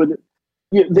that you would.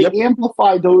 They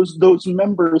amplify those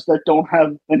members that don't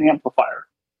have an amplifier.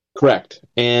 Correct.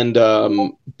 And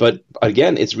but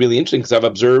again, it's really interesting because I've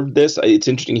observed this. It's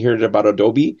interesting to hear about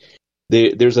Adobe.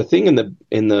 There's a thing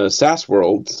in the SaaS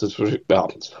world,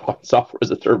 software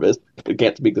as a service. I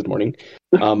can't speak this morning.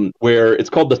 Where it's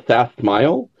called the SaaS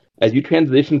smile. As you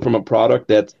transition from a product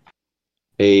that's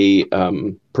a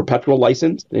perpetual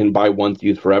license and buy once,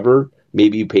 use forever,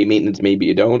 maybe you pay maintenance, maybe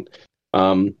you don't,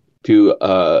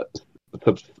 to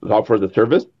software as a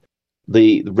service,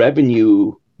 the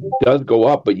revenue does go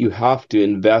up, but you have to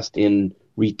invest in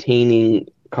retaining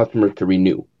customers to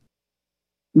renew.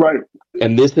 Right.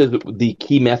 And this is the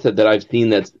key method that I've seen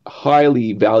that's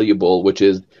highly valuable, which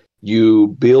is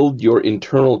you build your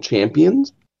internal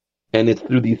champions, and it's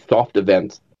through these soft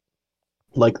events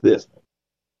like this.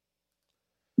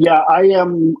 Yeah, I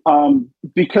am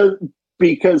because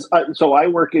I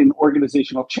work in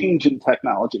organizational change and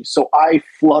technology. So I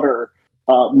flutter.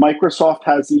 Microsoft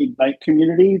has the Ignite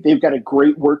community. They've got a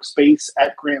great workspace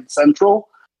at Grand Central.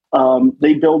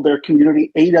 They build their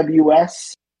community.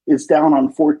 AWS is down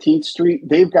on 14th Street.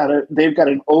 They've got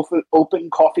an open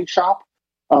coffee shop.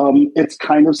 It's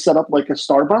kind of set up like a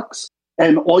Starbucks.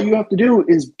 And all you have to do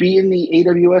is be in the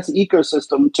AWS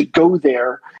ecosystem to go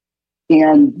there.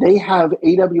 And they have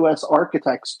AWS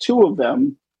architects, two of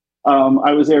them.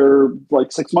 I was there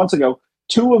like 6 months ago.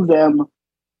 Two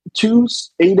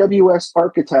AWS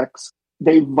architects,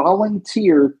 they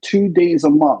volunteer 2 days a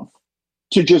month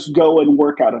to just go and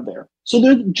work out of there. So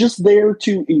they're just there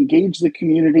to engage the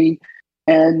community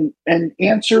and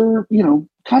answer,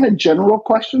 kind of general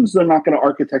questions. They're not going to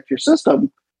architect your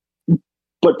system,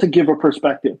 but to give a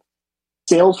perspective.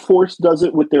 Salesforce does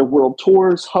it with their world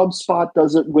tours. HubSpot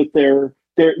does it with their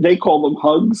they call them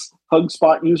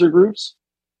HubSpot user groups.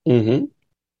 Mm-hmm.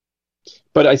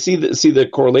 But I see the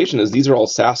correlation is these are all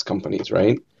SaaS companies,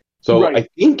 right? So right. I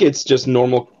think it's just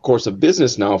normal course of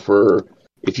business now for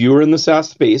if you were in the SaaS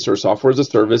space or software as a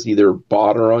service, either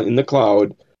bought or in the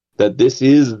cloud, that this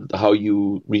is how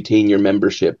you retain your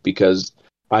membership. Because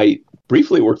I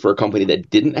briefly worked for a company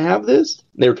that didn't have this.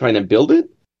 They were trying to build it.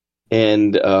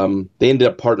 And they ended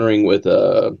up partnering with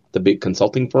the big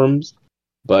consulting firms.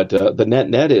 But the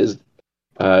net is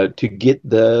to get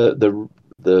the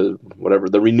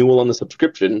renewal on the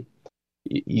subscription.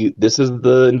 This is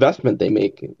the investment they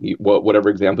make. Whatever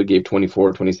example gave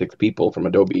 24, 26 people from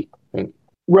Adobe.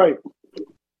 Right.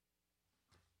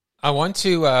 I want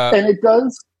to... and it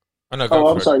does... Oh, no, go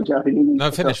for I'm it. sorry, Jeffy. No,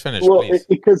 finish, well, please.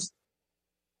 Because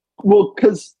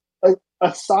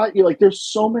aside, like there's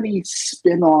so many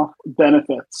spin-off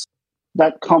benefits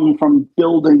that come from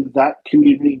building that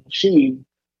community machine,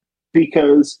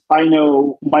 because I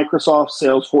know Microsoft,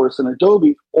 Salesforce, and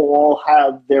Adobe all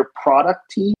have their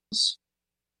product teams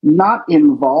not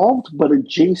involved but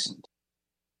adjacent,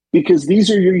 because these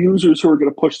are your users who are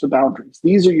going to push the boundaries.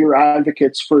 These are your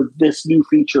advocates for this new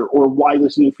feature, or why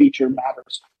this new feature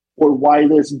matters, or why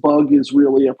this bug is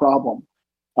really a problem.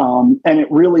 And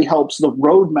it really helps the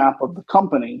roadmap of the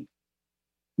company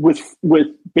with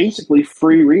basically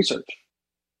free research.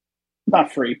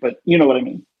 Not free, but you know what I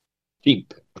mean.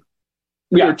 Cheap.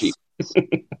 Yeah, Cheap.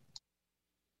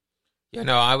 Yeah,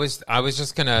 no, I was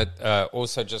just gonna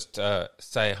also just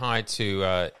say hi to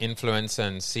Influencer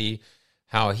and see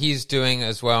how he's doing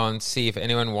as well, and see if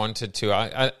anyone wanted to.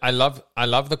 I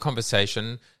love the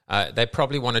conversation. They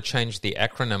probably want to change the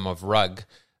acronym of RUG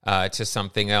to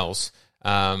something else,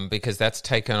 because that's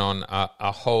taken on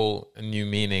a whole new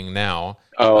meaning now.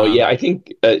 Oh yeah, I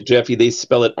think Jeffy, they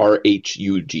spell it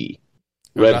RHUG,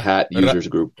 Red Hat Users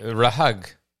Group.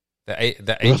 RHUG,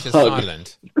 the H is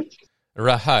silent.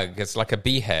 RHUG, it's like a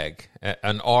BHAG,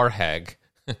 an RHAG,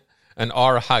 an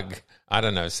RHUG. I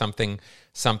don't know, something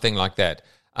like that.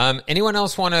 Anyone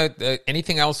else want to,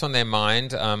 anything else on their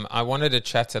mind? I wanted to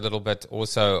chat a little bit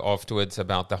also afterwards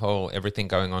about the whole, everything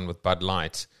going on with Bud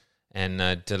Light and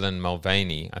Dylan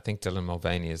Mulvaney. I think Dylan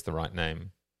Mulvaney is the right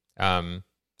name.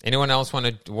 Anyone else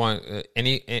want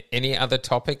any other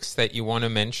topics that you want to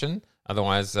mention?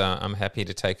 Otherwise, I'm happy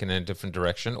to take it in a different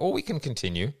direction, or we can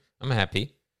continue. I'm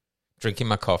happy. Drinking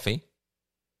my coffee.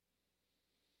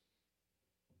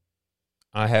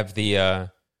 I have the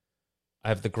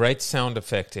great sound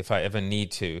effect if I ever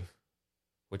need to,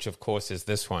 which of course is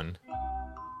this one.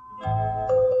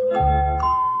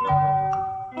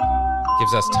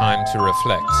 Gives us time to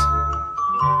reflect.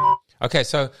 Okay,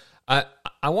 so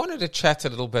I wanted to chat a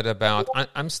little bit about.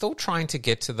 I'm still trying to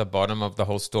get to the bottom of the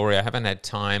whole story. I haven't had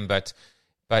time, but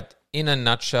in a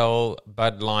nutshell,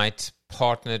 Bud Light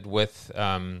partnered with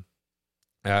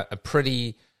a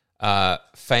pretty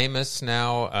famous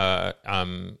now,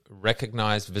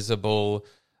 recognized, visible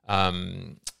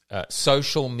trans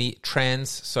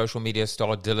social media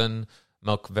star Dylan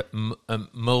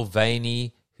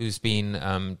Mulvaney, who's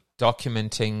been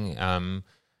documenting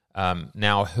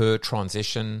now her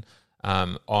transition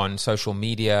on social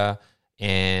media,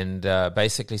 and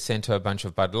basically sent her a bunch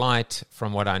of Bud Light,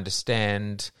 from what I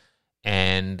understand,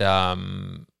 and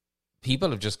people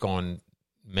have just gone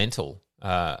mental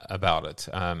about it.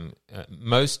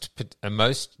 Most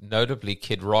notably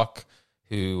Kid Rock,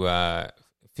 who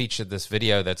featured this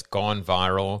video that's gone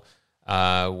viral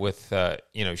with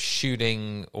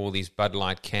shooting all these Bud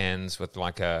Light cans with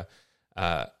like an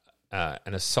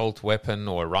assault weapon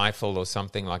or a rifle or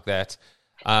something like that.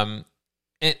 And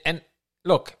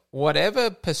look,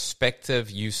 whatever perspective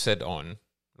you sit on,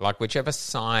 like whichever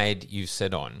side you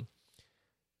sit on,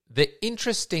 the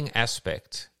interesting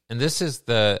aspect, and this is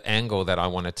the angle that I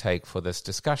want to take for this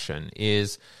discussion,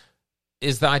 is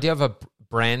the idea of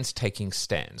brands taking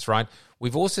stands, right?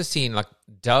 We've also seen, like,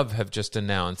 Dove have just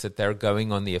announced that they're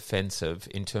going on the offensive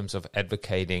in terms of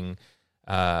advocating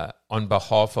on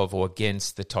behalf of or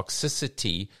against the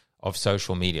toxicity of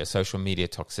social media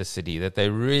toxicity, that they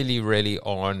really, really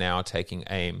are now taking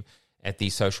aim at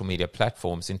these social media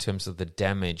platforms in terms of the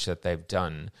damage that they've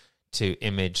done to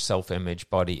image, self-image,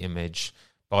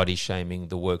 body shaming,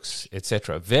 the works,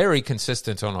 etc. Very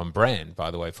consistent on brand,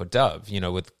 by the way, for Dove,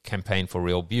 with Campaign for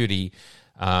Real Beauty.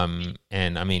 And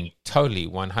I mean, totally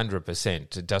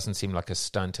 100%. It doesn't seem like a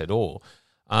stunt at all.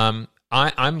 I'm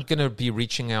going to be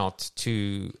reaching out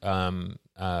to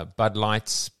Bud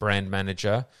Light's brand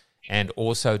manager and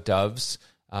also Dove's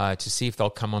to see if they'll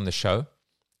come on the show.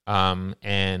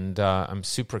 And I'm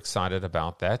super excited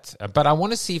about that. But I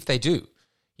want to see if they do.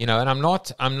 And I'm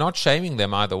not shaming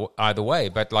them either way,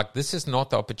 but like, this is not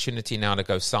the opportunity now to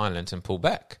go silent and pull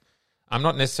back. I'm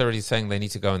not necessarily saying they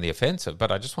need to go on the offensive,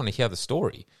 but I just want to hear the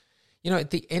story.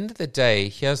 At the end of the day,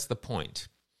 here's the point.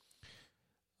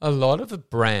 A lot of the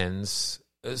brands,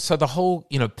 so the whole,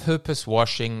 purpose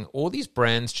washing, all these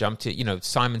brands jumped to,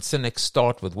 Simon Sinek's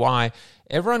Start With Why.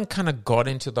 Everyone kind of got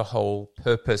into the whole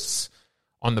purpose,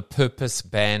 on the purpose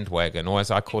bandwagon, or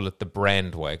as I call it, the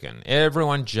brand wagon.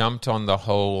 Everyone jumped on the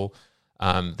whole,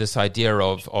 this idea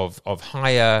of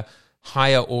higher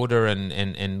order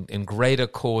and greater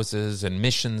causes and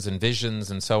missions and visions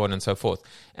and so on and so forth.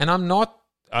 And I'm not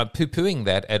poo-pooing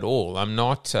that at all. I'm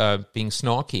not being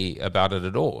snarky about it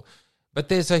at all. But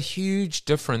there's a huge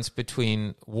difference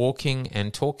between walking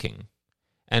and talking.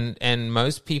 And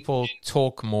most people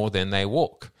talk more than they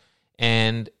walk.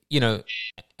 And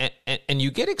and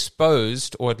you get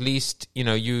exposed, or at least,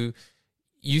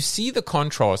 you see the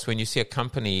contrast when you see a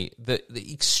company, the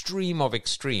extreme of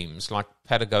extremes, like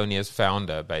Patagonia's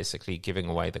founder basically giving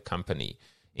away the company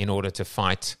in order to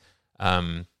fight,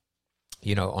 on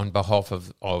behalf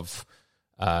of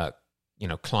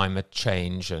climate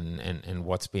change and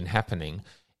what's been happening.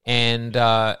 And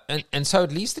so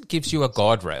at least it gives you a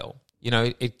guardrail.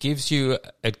 It gives you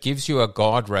a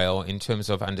guardrail in terms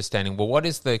of understanding, well, what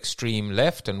is the extreme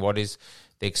left and what is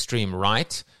the extreme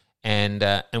right? And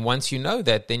once you know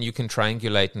that, then you can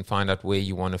triangulate and find out where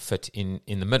you want to fit in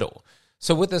the middle.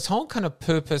 So with this whole kind of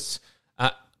purpose,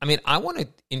 I want to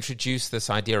introduce this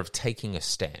idea of taking a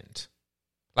stand.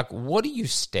 Like, what do you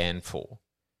stand for?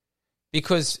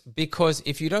 Because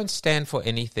if you don't stand for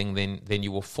anything, then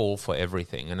you will fall for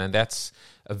everything. And then that's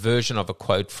a version of a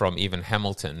quote from even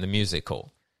Hamilton, the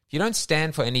musical. If you don't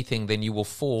stand for anything, then you will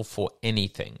fall for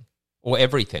anything, or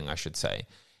everything, I should say.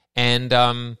 And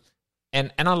I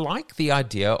like the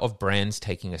idea of brands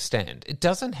taking a stand. It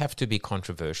doesn't have to be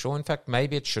controversial. In fact,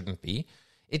 maybe it shouldn't be.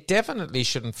 It definitely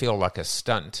shouldn't feel like a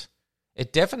stunt.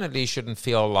 It definitely shouldn't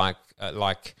feel like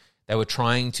they were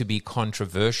trying to be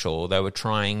controversial. They were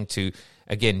trying to,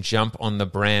 again, jump on the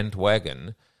brand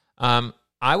wagon.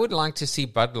 I would like to see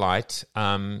Bud Light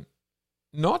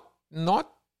not.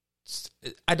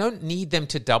 I don't need them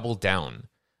to double down.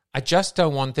 I just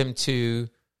don't want them to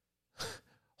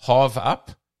halve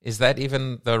up. Is that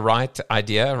even the right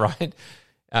idea, right?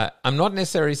 I'm not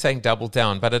necessarily saying double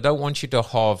down, but I don't want you to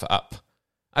halve up.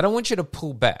 I don't want you to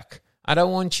pull back. I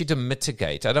don't want you to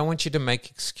mitigate. I don't want you to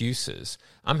make excuses.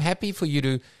 I'm happy for you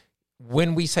to,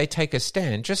 when we say take a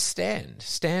stand, just stand.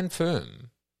 Stand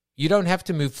firm. You don't have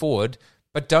to move forward,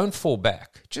 but don't fall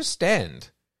back. Just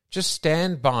stand. Just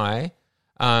stand by,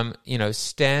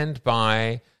 stand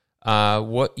by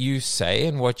what you say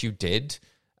and what you did.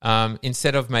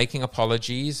 Instead of making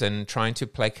apologies and trying to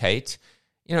placate.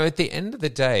 At the end of the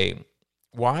day,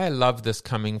 why I love this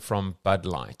coming from Bud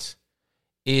Light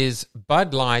is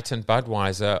Bud Light and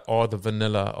Budweiser are the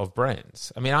vanilla of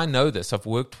brands. I know this. I've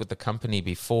worked with the company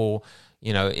before.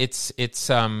 It's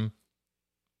the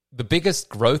biggest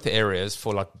growth areas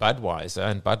for like Budweiser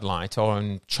and Bud Light are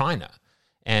in China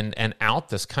and out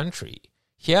this country.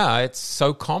 Here, it's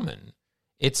so common.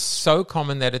 It's so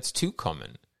common that it's too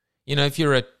common. If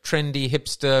you're a trendy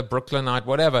hipster, Brooklynite,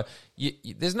 whatever,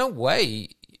 there's no way.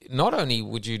 Not only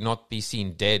would you not be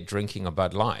seen dead drinking a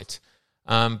Bud Light,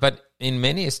 but in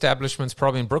many establishments,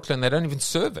 probably in Brooklyn, they don't even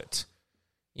serve it.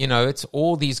 It's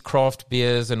all these craft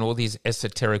beers and all these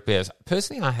esoteric beers.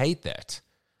 Personally, I hate that.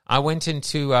 I went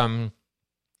into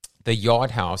the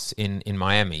Yard House in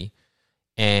Miami,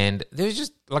 and there's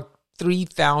just like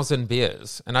 3,000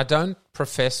 beers, and I don't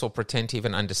profess or pretend to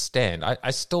even understand.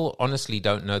 I still honestly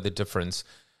don't know the difference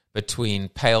between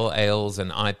pale ales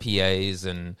and IPAs,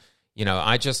 and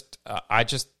I just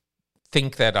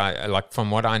think that I like,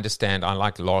 from what I understand, I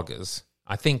like lagers.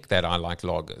 I think that I like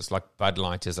lagers. Like Bud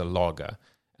Light is a lager,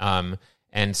 and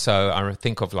so I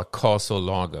think of like Castle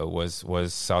Lager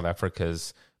was South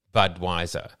Africa's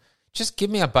Budweiser. Just give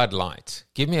me a Bud Light,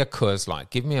 give me a Coors Light,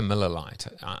 give me a Miller Lite.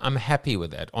 I'm happy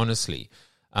with that, honestly.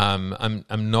 I'm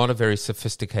not a very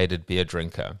sophisticated beer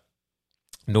drinker,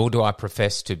 nor do I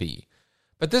profess to be.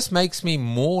 But this makes me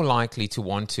more likely to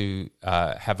want to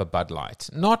have a Bud Light,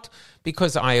 not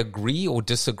because I agree or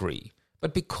disagree,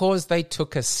 but because they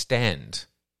took a stand.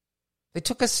 They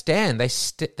took a stand. They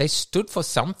stood for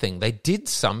something. They did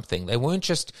something. They weren't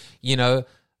just,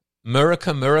 America,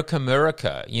 America,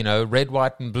 America, red,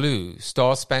 white, and blue,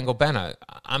 Star Spangled Banner.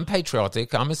 I'm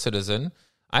patriotic. I'm a citizen.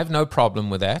 I have no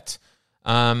problem with that.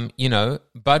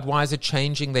 Budweiser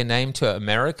changing their name to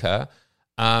America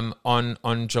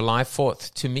on July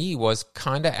 4th, to me, was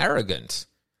kind of arrogant.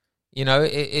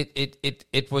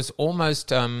 It was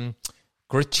almost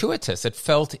gratuitous. It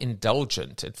felt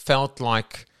indulgent. It felt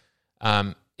like,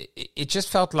 it just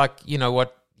felt like,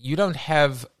 you don't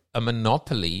have a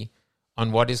monopoly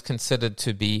on what is considered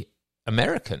to be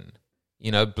American,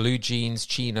 blue jeans,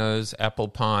 chinos, apple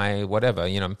pie, whatever.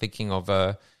 I'm thinking of,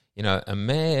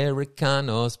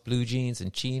 Americanos, blue jeans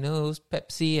and chinos,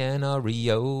 Pepsi and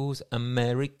Oreos,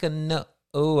 Americanos.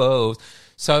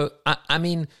 So,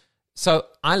 so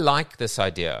I like this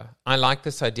idea. I'm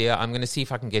going to see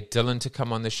if I can get Dylan to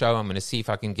come on the show. I'm going to see if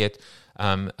I can get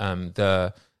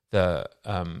the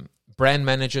brand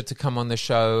manager to come on the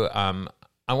show.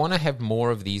 I want to have more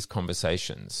of these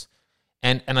conversations.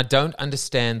 And I don't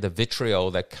understand the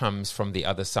vitriol that comes from the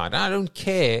other side. And I don't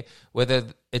care whether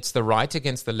it's the right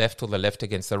against the left or the left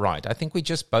against the right. I think we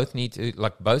just both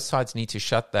sides need to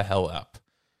shut the hell up.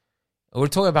 We're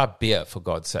talking about beer, for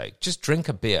God's sake. Just drink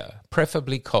a beer,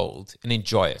 preferably cold, and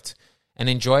enjoy it. And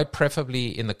enjoy it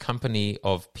preferably in the company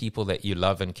of people that you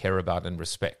love and care about and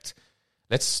respect.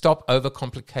 Let's stop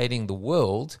overcomplicating the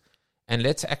world, and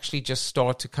let's actually just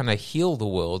start to kind of heal the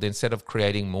world instead of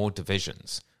creating more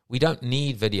divisions. We don't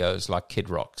need videos like Kid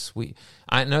Rock's.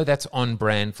 I know that's on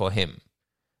brand for him.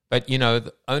 But,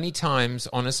 the only times,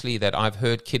 honestly, that I've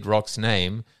heard Kid Rock's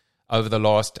name over the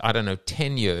last,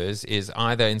 10 years is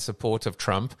either in support of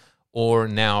Trump or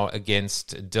now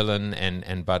against Dylan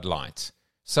and Bud Light.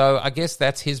 So I guess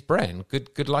that's his brand.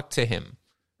 Good luck to him.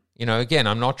 Again,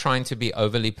 I'm not trying to be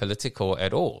overly political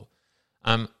at all.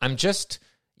 I'm just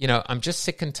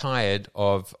sick and tired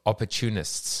of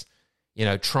opportunists,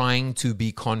 trying to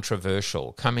be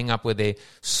controversial, coming up with their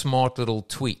smart little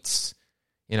tweets,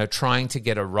 trying to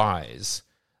get a rise.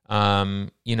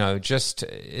 It's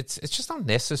just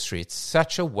unnecessary. It's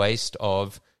such a waste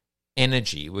of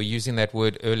energy. We're using that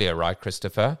word earlier, right,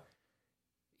 Christopher?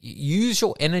 Use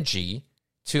your energy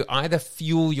to either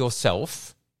fuel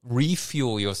yourself,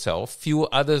 refuel yourself, fuel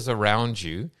others around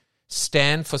you,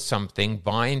 stand for something,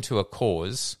 buy into a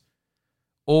cause,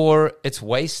 or it's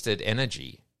wasted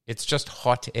energy. It's just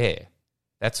hot air.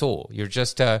 That's all. You're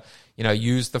just,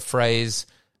 use the phrase,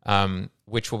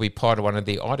 which will be part of one of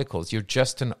the articles. You're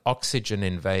just an oxygen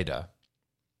invader.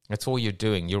 That's all you're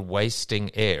doing. You're wasting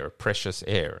air, precious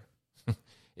air,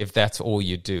 if that's all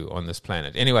you do on this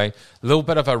planet. Anyway, a little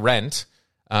bit of a rant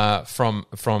from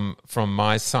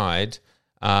my side,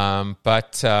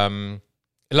 but I'd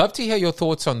love to hear your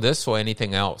thoughts on this or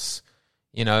anything else.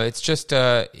 It's just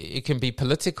it can be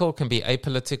political, can be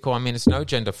apolitical. I mean, it's No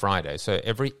Gender Friday, so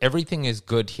everything is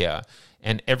good here,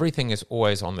 and everything is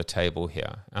always on the table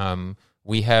here.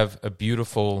 We have a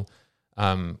beautiful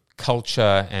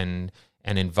culture and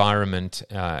environment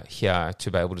here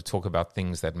to be able to talk about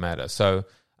things that matter. So,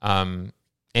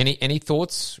 any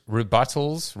thoughts,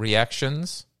 rebuttals,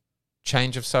 reactions,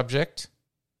 change of subject?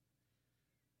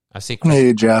 I see.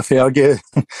 Hey, Jeff. Yeah,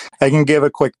 I can give a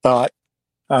quick thought.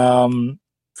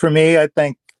 For me, I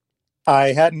think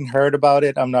I hadn't heard about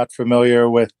it. I'm not familiar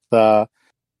with Dylan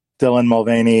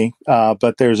Mulvaney,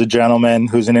 but there's a gentleman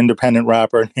who's an independent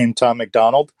rapper named Tom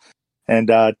McDonald. And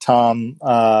Tom,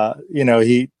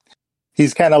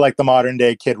 he's kind of like the modern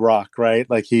day Kid Rock, right?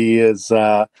 Like he is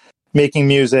making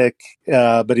music,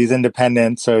 but he's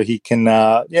independent, so he can,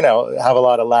 have a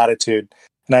lot of latitude.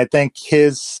 And I think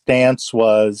his stance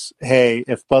was, hey,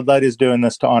 if Bud Light is doing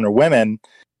this to honor women,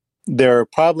 there are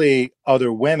probably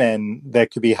other women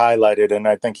that could be highlighted. And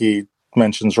I think he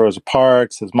mentions Rosa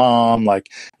Parks, his mom,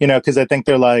 because I think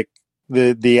they're like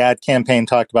the ad campaign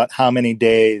talked about how many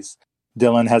days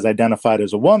Dylan has identified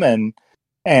as a woman.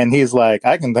 And he's like,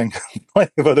 I can think of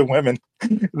plenty of other women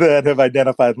that have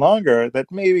identified longer that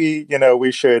maybe,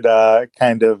 we should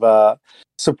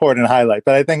support and highlight.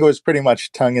 But I think it was pretty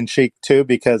much tongue in cheek too,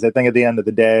 because I think at the end of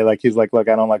the day, he's like, look,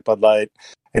 I don't like Bud Light.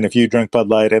 And if you drink Bud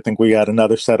Light, I think we got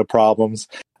another set of problems.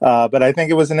 But I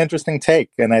think it was an interesting take.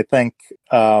 And I think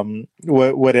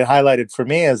what it highlighted for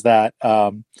me is that,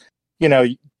 I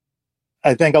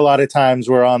think a lot of times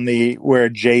we're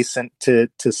adjacent to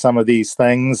some of these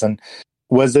things. And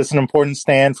was this an important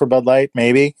stand for Bud Light?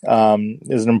 Maybe.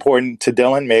 Is it important to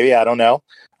Dylan? Maybe. I don't know.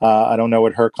 I don't know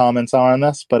what her comments are on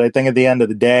this. But I think at the end of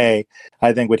the day,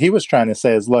 I think what he was trying to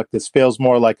say is, look, this feels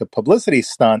more like a publicity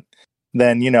stunt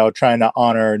than, trying to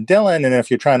honor Dylan. And if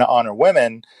you're trying to honor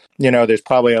women, there's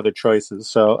probably other choices.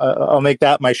 So I'll make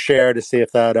that my share to see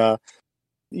if that,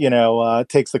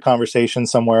 takes the conversation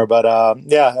somewhere. But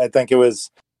I think it was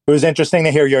interesting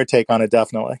to hear your take on it,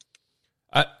 definitely.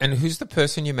 And who's the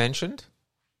person you mentioned?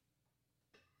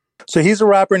 So he's a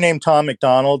rapper named Tom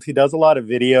McDonald. He does a lot of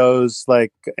videos,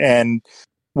 and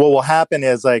what will happen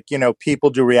is people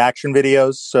do reaction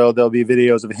videos. So there'll be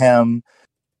videos of him.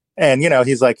 And,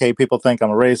 he's like, hey, people think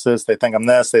I'm a racist. They think I'm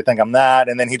this. They think I'm that.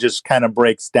 And then he just kind of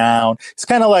breaks down. It's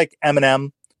kind of like Eminem.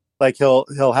 Like he'll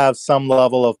have some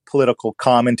level of political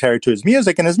commentary to his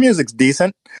music, and his music's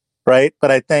decent, right? But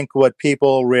I think what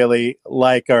people really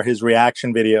like are his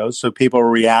reaction videos. So people are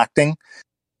reacting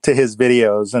to his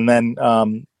videos. And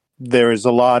then there is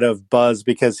a lot of buzz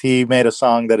because he made a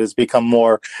song that has become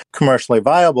more commercially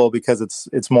viable because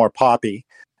it's more poppy.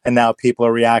 And now people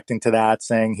are reacting to that,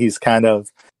 saying he's kind of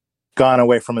gone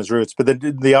away from his roots. But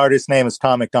the artist's name is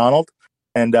Tom McDonald.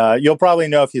 And you'll probably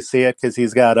know if you see it because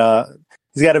he's got a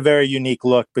very unique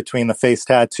look between the face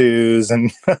tattoos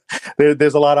and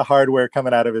there's a lot of hardware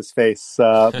coming out of his face.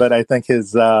 But I think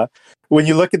when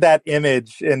you look at that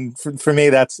image, and for me,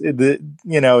 that's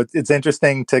it's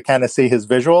interesting to kind of see his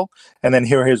visual and then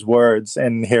hear his words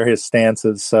and hear his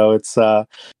stances. So it's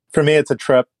for me, it's a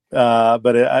trip.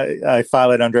 but I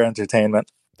file it under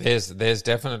entertainment. There's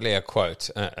definitely a quote,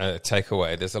 a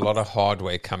takeaway. There's a lot of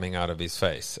hardware coming out of his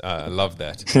face. I love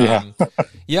that.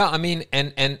 Yeah. I mean,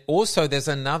 and also there's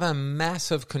another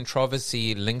massive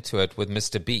controversy linked to it with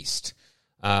Mr. Beast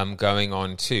going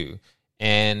on too.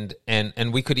 And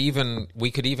we could even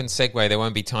segue, there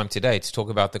won't be time today, to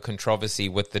talk about the controversy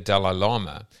with the Dalai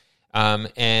Lama.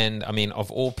 And I mean,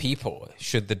 of all people,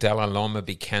 should the Dalai Lama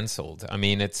be cancelled? I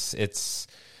mean,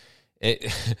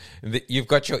 you've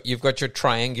got your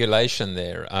triangulation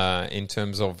there in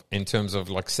terms of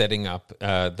like setting up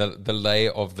the lay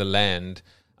of the land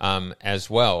as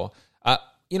well.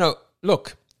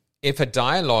 Look, if a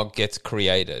dialogue gets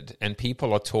created and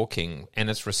people are talking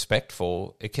and it's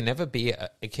respectful, it can never be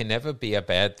a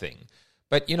bad thing.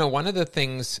 But one of the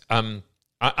things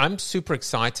I'm super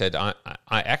excited. I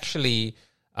actually.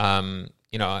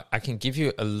 I can give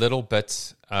you a little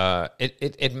bit.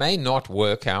 It may not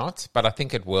work out, but I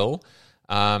think it will.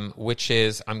 Which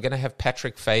is, I'm going to have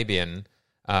Patrick Fabian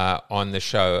on the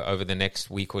show over the next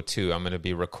week or two. I'm going to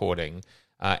be recording.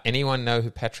 Anyone know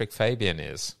who Patrick Fabian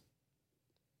is?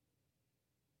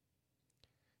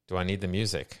 Do I need the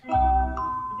music?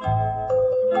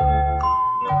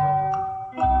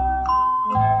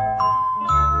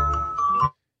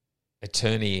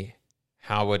 Attorney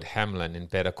Howard Hamlin in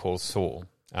Better Call Saul.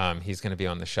 He's going to be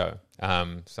on the show.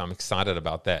 So I'm excited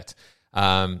about that.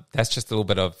 That's just a little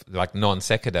bit of like non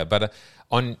sequitur. But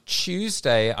on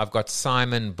Tuesday, I've got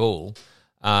Simon Bull.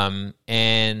 And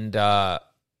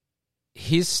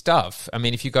his stuff, I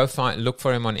mean, if you go look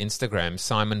for him on Instagram,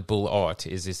 Simon Bull Art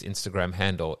is his Instagram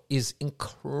handle, is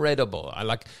incredible.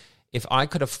 If I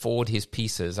could afford his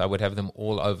pieces, I would have them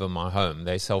all over my home.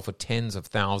 They sell for tens of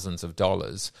thousands of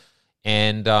dollars.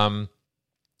 And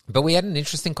but we had an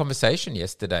interesting conversation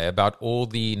yesterday about all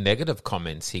the negative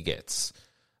comments he gets,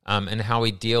 and how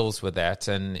he deals with that,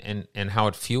 and how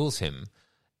it fuels him.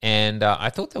 And I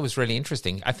thought that was really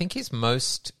interesting. I think his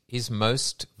most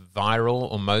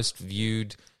viral or most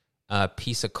viewed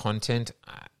piece of content,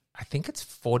 I think it's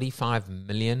 45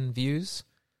 million views.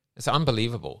 It's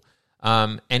unbelievable.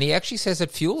 And he actually says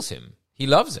it fuels him. He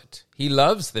loves it. He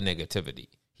loves the negativity.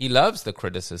 He loves the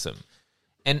criticism.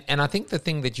 And I think the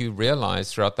thing that you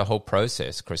realize throughout the whole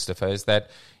process, Christopher, is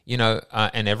that,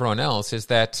 and everyone else, is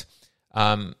that,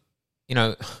 I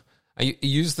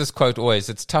use this quote always,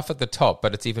 it's tough at the top,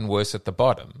 but it's even worse at the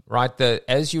bottom, right?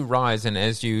 As you rise and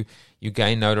as you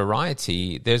gain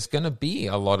notoriety, there's going to be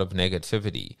a lot of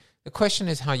negativity. The question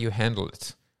is how you handle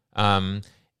it, and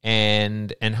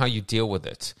how you deal with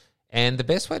it. And the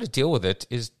best way to deal with it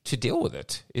is to deal with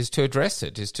it, is to address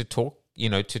it, is to talk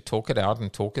it out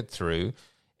and talk it through,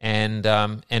 and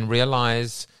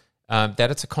realize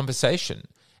that it's a conversation.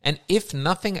 And if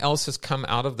nothing else has come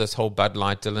out of this whole Bud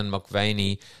Light, Dylan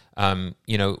Mulvaney,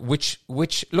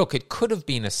 which look, it could have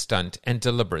been a stunt and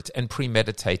deliberate and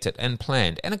premeditated and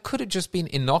planned, and it could have just been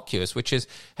innocuous, which is,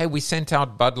 hey, we sent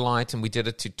out Bud Light and we did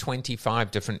it to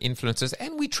 25 different influencers,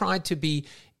 and we tried to be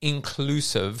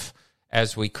inclusive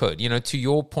as we could. To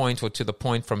your point, or to the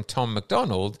point from Tom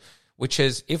McDonald, which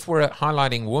is, if we're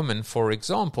highlighting women, for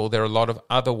example, there are a lot of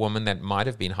other women that might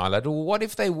have been highlighted. Well, what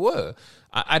if they were?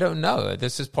 I don't know.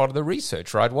 This is part of the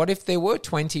research, right? What if there were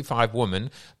 25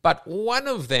 women, but one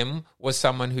of them was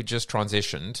someone who just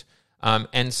transitioned,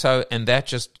 and that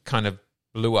just kind of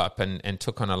blew up and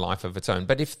took on a life of its own.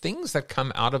 But if things that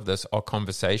come out of this are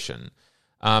conversation,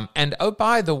 and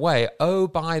by the way,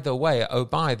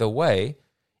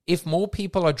 if more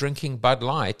people are drinking Bud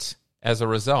Light as a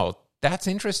result, that's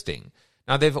interesting.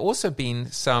 Now, there have also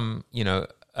been some,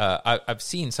 I've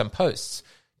seen some posts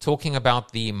talking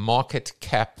about the market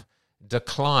cap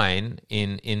decline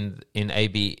in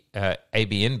AB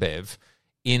InBev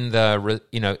in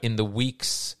the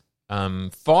weeks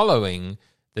following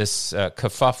this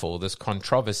kerfuffle, this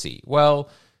controversy. Well,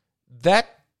 that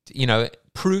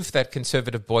proof that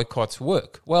conservative boycotts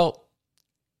work. Well,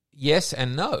 yes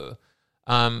and no.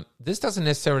 This doesn't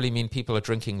necessarily mean people are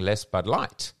drinking less Bud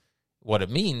Light. What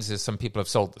it means is some people have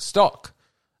sold the stock,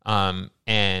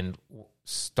 and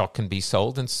stock can be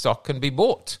sold and stock can be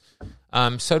bought.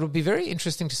 So it'll be very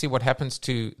interesting to see what happens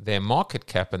to their market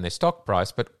cap and their stock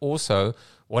price, but also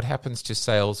what happens to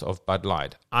sales of Bud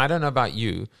Light. I don't know about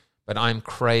you, but I'm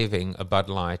craving a Bud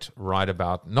Light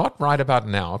not right about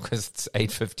now because it's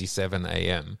 8:57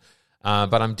 a.m.,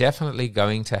 but I'm definitely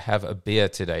going to have a beer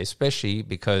today, especially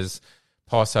because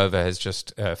Passover has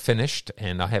just finished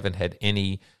and I haven't had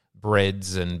any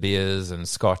breads and beers and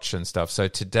scotch and stuff. So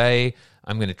today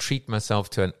I'm going to treat myself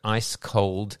to an ice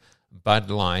cold Bud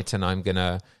Light, and I'm going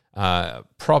to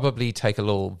probably take a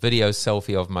little video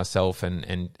selfie of myself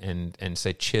and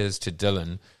say cheers to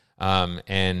Dylan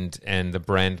and the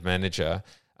brand manager,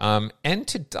 and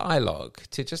to dialogue,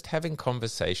 to just having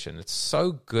conversation. It's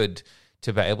so good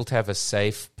to be able to have a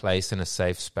safe place and a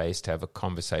safe space to have a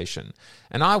conversation.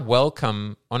 And I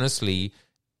welcome, honestly,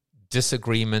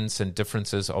 disagreements and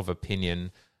differences of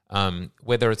opinion,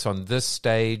 whether it's on this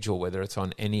stage or whether it's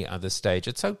on any other stage.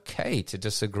 It's okay to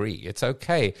disagree. It's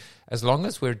okay as long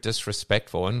as we're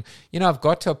disrespectful. And, I've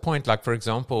got to a point, like, for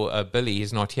example, Billy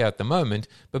is not here at the moment,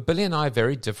 but Billy and I have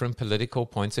very different political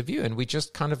points of view, and we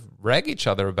just kind of rag each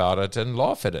other about it and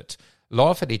laugh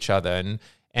at each other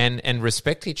and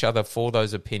respect each other for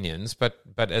those opinions. But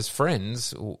as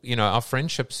friends, our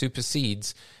friendship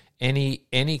supersedes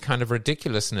any kind of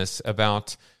ridiculousness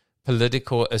about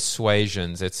political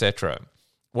assuasions, etc.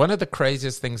 One of the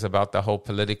craziest things about the whole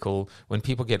political, when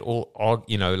people get all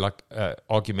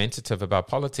argumentative about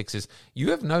politics, is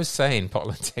you have no say in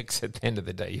politics at the end of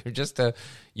the day. You're just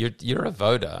you're a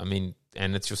voter. I mean,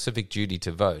 and it's your civic duty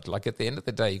to vote. Like, at the end of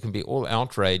the day, you can be all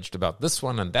outraged about this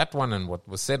one and that one and what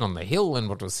was said on the Hill and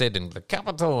what was said in the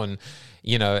Capitol and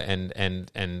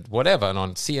and whatever, and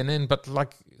on CNN. But,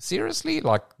 like, seriously,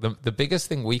 like, the biggest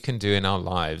thing we can do in our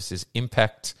lives is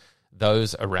impact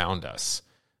those around us.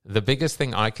 The biggest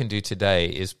thing I can do today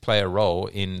is play a role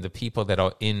in the people that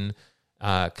are in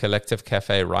Collective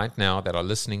Cafe right now, that are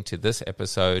listening to this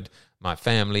episode, my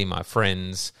family, my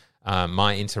friends,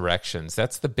 my interactions.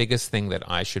 That's the biggest thing that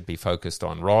I should be focused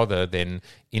on, rather than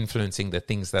influencing the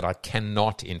things that I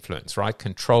cannot influence, right?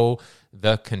 Control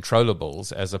the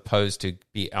controllables, as opposed to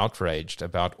be outraged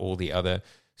about all the other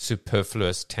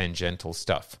superfluous tangential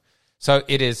stuff. So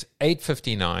it is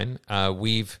 8:59.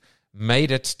 We've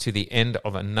made it to the end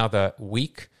of another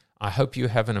week. I hope you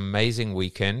have an amazing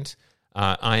weekend.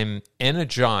 I'm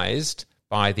energized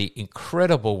by the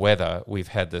incredible weather we've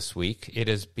had this week. It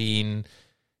has been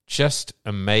just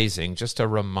amazing. Just a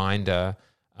reminder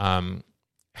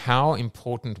how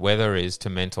important weather is to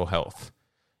mental health.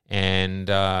 And,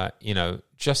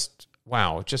 just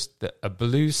a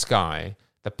blue sky,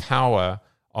 the power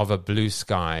of a blue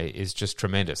sky is just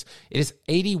tremendous. It is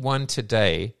 81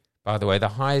 today. By the way, the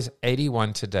high is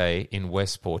 81 today in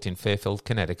Westport, in Fairfield,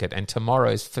 Connecticut, and tomorrow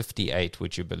is 58,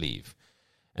 would you believe?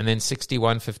 And then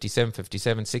 61, 57,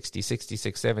 57, 60,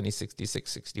 66, 70,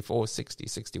 66, 64, 60,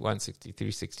 61,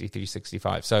 63, 63,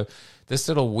 65. So this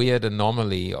little weird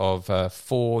anomaly of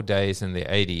 4 days in the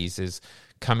 80s is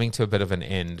coming to a bit of an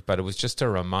end, but it was just a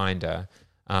reminder,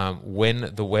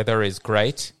 when the weather is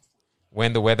great,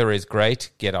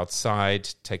 get outside,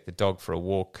 take the dog for a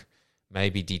walk,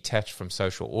 maybe detach from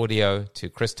social audio, to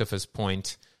Christopher's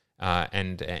point,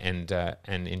 and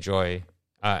enjoy.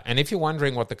 And if you're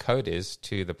wondering what the code is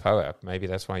to the POAP, maybe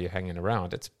that's why you're hanging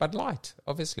around. It's Bud Light,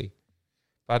 obviously.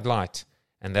 Bud Light.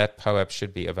 And that POAP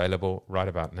should be available right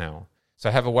about now. So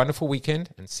have a wonderful weekend,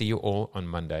 and see you all on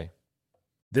Monday.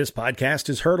 This podcast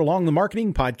is heard along the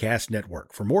Marketing Podcast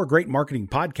Network. For more great marketing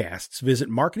podcasts, visit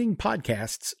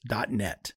marketingpodcasts.net.